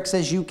perfect bricks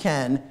as you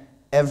can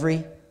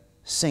every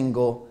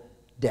single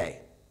day.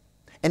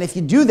 And if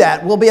you do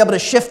that, we'll be able to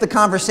shift the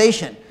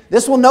conversation.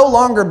 This will no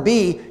longer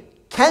be,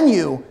 can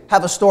you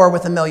have a store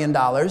with $1 million?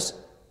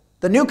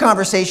 The new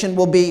conversation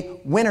will be,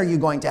 when are you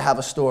going to have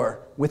a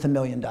store with $1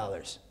 million?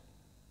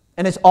 And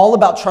And it's all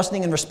about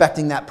trusting and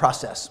respecting that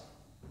process.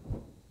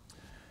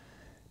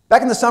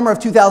 Back in the summer of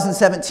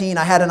 2017,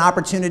 I had an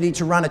opportunity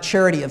to run a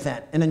charity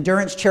event, an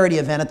endurance charity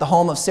event at the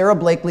home of Sarah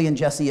Blakely and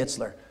Jesse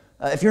Itzler.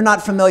 If you're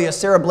not familiar,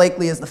 Sarah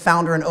Blakely is the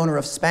founder and owner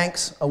of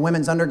Spanx, a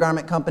women's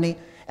undergarment company.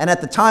 And at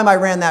the time I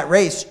ran that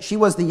race, she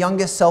was the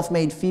youngest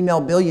self-made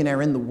female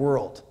billionaire in the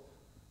world.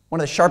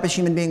 One of the sharpest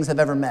human beings I've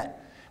ever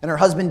met. And her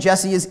husband,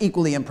 Jesse, is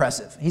equally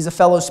impressive. He's a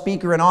fellow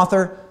speaker and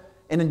author,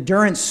 an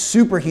endurance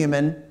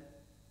superhuman,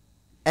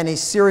 and a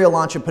serial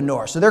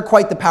entrepreneur. So they're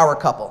quite the power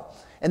couple.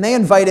 And they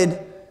invited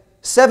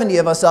 70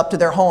 of us up to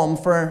their home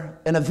for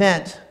an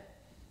event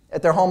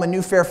at their home in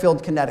New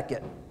Fairfield,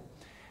 Connecticut.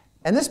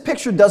 And this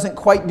picture doesn't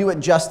quite do it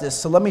justice,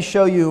 so let me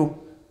show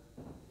you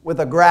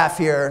with a graph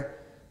here.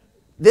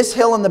 This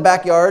hill in the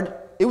backyard,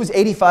 it was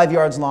 85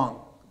 yards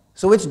long.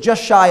 So it's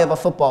just shy of a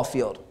football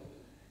field.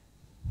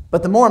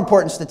 But the more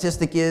important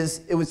statistic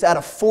is it was at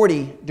a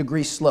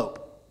 40-degree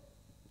slope.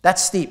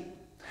 That's steep.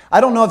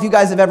 I don't know if you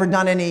guys have ever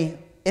done any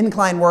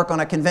incline work on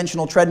a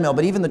conventional treadmill,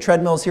 but even the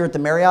treadmills here at the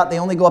Marriott, they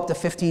only go up to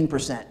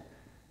 15%.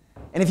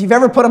 And if you've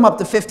ever put them up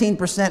to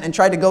 15% and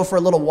tried to go for a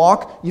little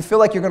walk, you feel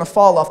like you're going to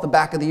fall off the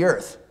back of the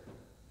earth.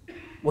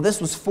 Well, this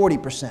was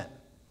 40%.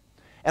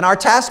 And our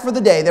task for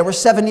the day, there were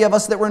 70 of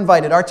us that were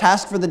invited, our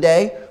task for the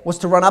day was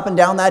to run up and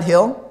down that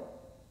hill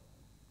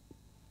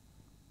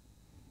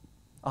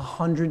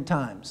 100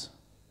 times.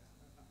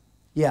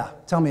 Yeah,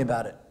 tell me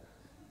about it.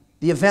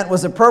 The event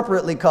was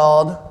appropriately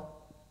called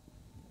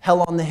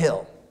Hell on the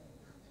Hill.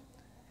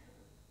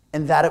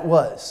 And that it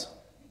was.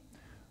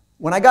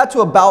 When I got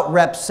to about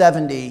rep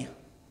 70,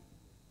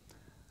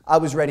 I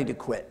was ready to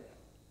quit.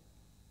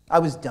 I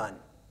was done.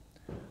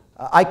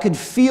 I could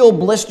feel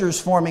blisters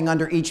forming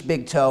under each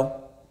big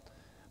toe.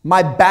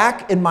 My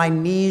back and my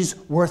knees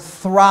were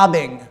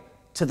throbbing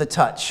to the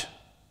touch.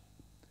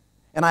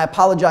 And I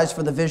apologize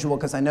for the visual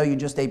because I know you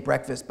just ate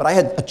breakfast, but I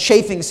had a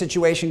chafing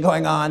situation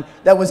going on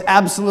that was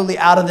absolutely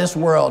out of this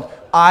world.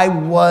 I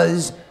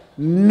was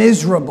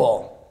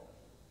miserable.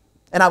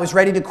 And I was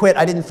ready to quit.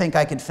 I didn't think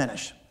I could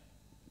finish.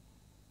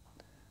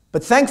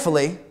 But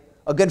thankfully,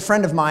 a good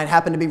friend of mine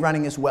happened to be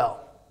running as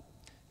well.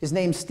 His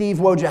name's Steve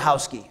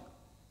Wojciechowski.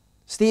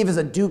 Steve is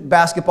a Duke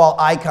basketball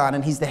icon,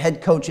 and he's the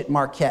head coach at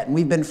Marquette, and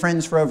we've been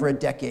friends for over a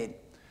decade.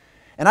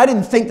 And I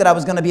didn't think that I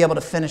was going to be able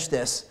to finish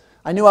this.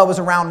 I knew I was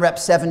around rep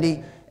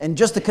 70, and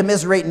just to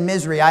commiserate in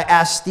misery, I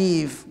asked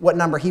Steve what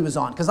number he was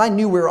on, because I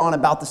knew we were on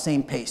about the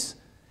same pace.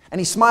 And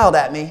he smiled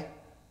at me,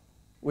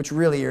 which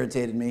really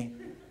irritated me.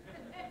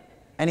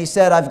 And he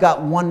said, "I've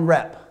got 1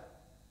 rep.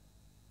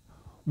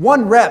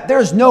 1 rep,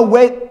 there's no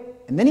way."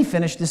 And then he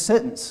finished his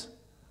sentence.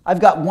 "I've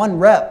got 1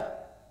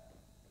 rep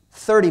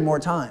 30 more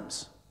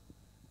times."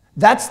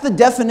 That's the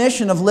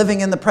definition of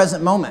living in the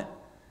present moment.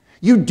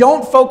 You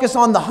don't focus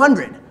on the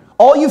 100.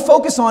 All you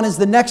focus on is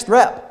the next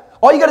rep.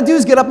 All you got to do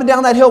is get up and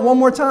down that hill 1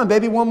 more time,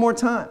 baby, 1 more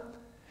time.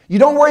 You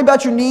don't worry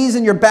about your knees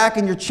and your back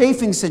and your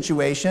chafing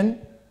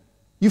situation.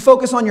 You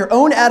focus on your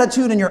own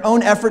attitude and your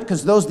own effort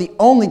because those are the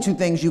only 2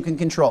 things you can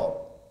control.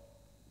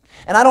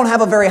 And I don't have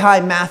a very high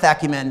math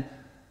acumen,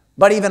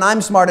 but even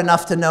I'm smart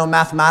enough to know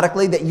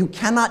mathematically that you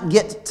cannot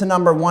get to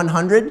number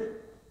 100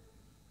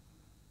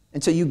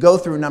 until you go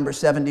through number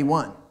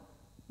 71.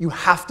 You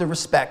have to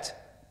respect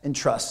and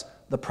trust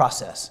the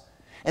process.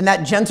 And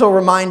that gentle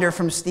reminder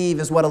from Steve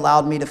is what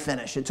allowed me to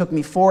finish. It took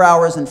me 4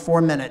 hours and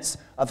 4 minutes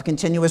of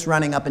continuous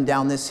running up and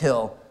down this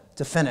hill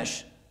to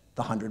finish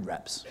the 100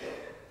 reps.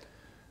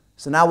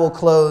 So now we'll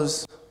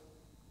close.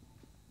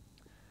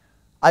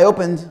 I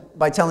opened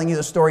by telling you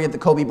the story of the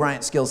Kobe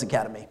Bryant Skills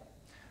Academy.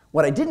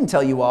 What I didn't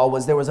tell you all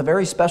was there was a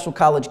very special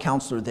college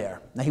counselor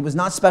there. Now, he was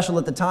not special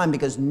at the time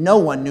because no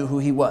one knew who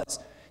he was.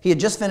 He had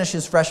just finished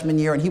his freshman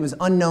year, and he was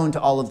unknown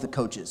to all of the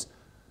coaches.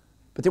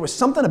 But there was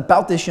something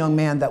about this young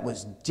man that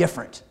was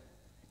different,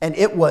 and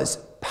it was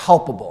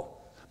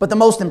palpable. But the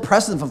most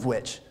impressive of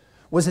which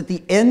was at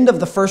the end of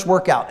the first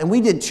workout, and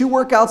we did 2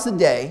 workouts a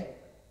day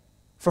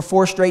for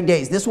 4 straight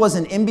days. This was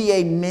an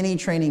NBA mini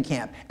training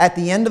camp. At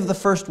the end of the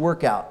first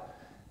workout,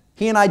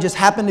 he and I just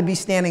happened to be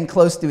standing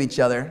close to each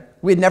other.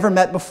 We had never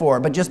met before,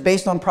 but just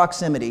based on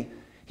proximity,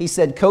 he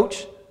said,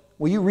 "Coach,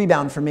 will you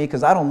rebound for me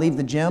because I don't leave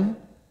the gym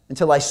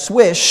until I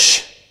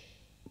swish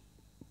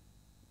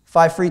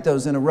 5 free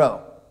throws in a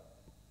row."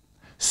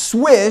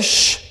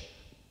 Swish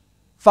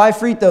 5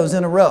 free throws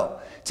in a row.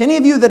 To any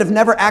of you that have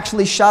never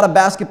actually shot a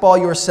basketball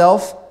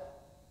yourself,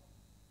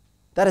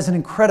 that is an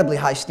incredibly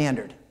high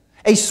standard.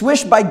 A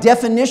swish, by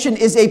definition,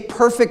 is a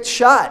perfect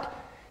shot.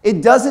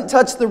 It doesn't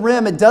touch the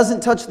rim. It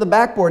doesn't touch the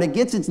backboard. It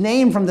gets its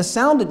name from the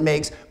sound it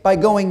makes by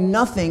going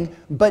nothing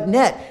but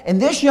net.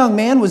 And this young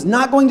man was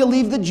not going to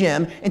leave the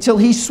gym until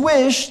he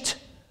swished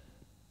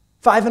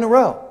 5 in a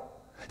row.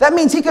 That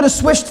means he could have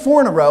swished 4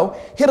 in a row,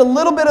 hit a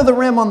little bit of the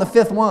rim on the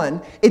 5th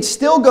one. It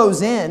still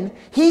goes in.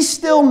 He's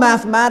still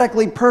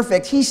mathematically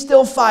perfect. He's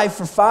still 5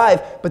 for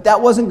 5, but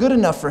that wasn't good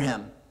enough for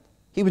him.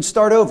 He would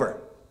start over.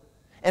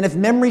 And if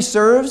memory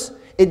serves,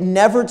 it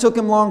never took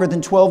him longer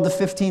than 12 to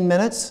 15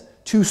 minutes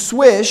to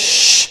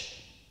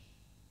swish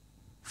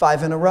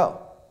 5 in a row.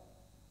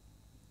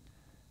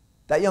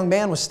 That young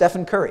man was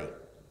Stephen Curry.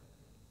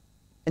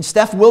 And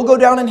Steph will go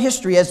down in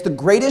history as the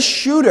greatest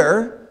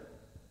shooter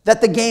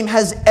that the game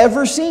has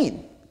ever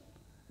seen.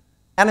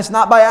 And it's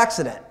not by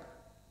accident.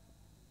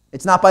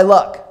 It's not by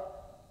luck.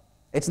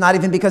 It's not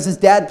even because his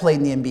dad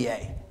played in the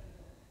NBA.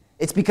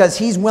 It's because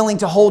he's willing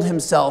to hold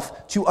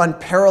himself to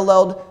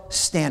unparalleled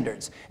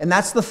standards. And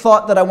that's the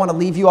thought that I want to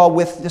leave you all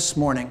with this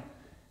morning,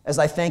 as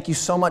I thank you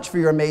so much for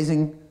your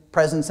amazing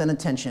presence and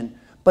attention.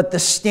 But the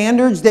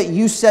standards that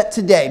you set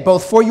today,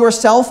 both for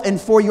yourself and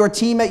for your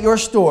team at your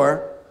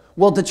store,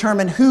 will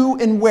determine who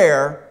and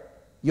where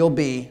you'll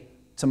be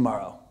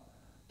tomorrow.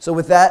 So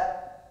with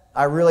that,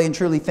 I really and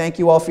truly thank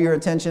you all for your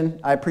attention.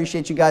 I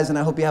appreciate you guys, and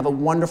I hope you have a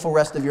wonderful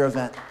rest of your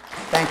event.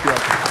 Thank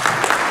you.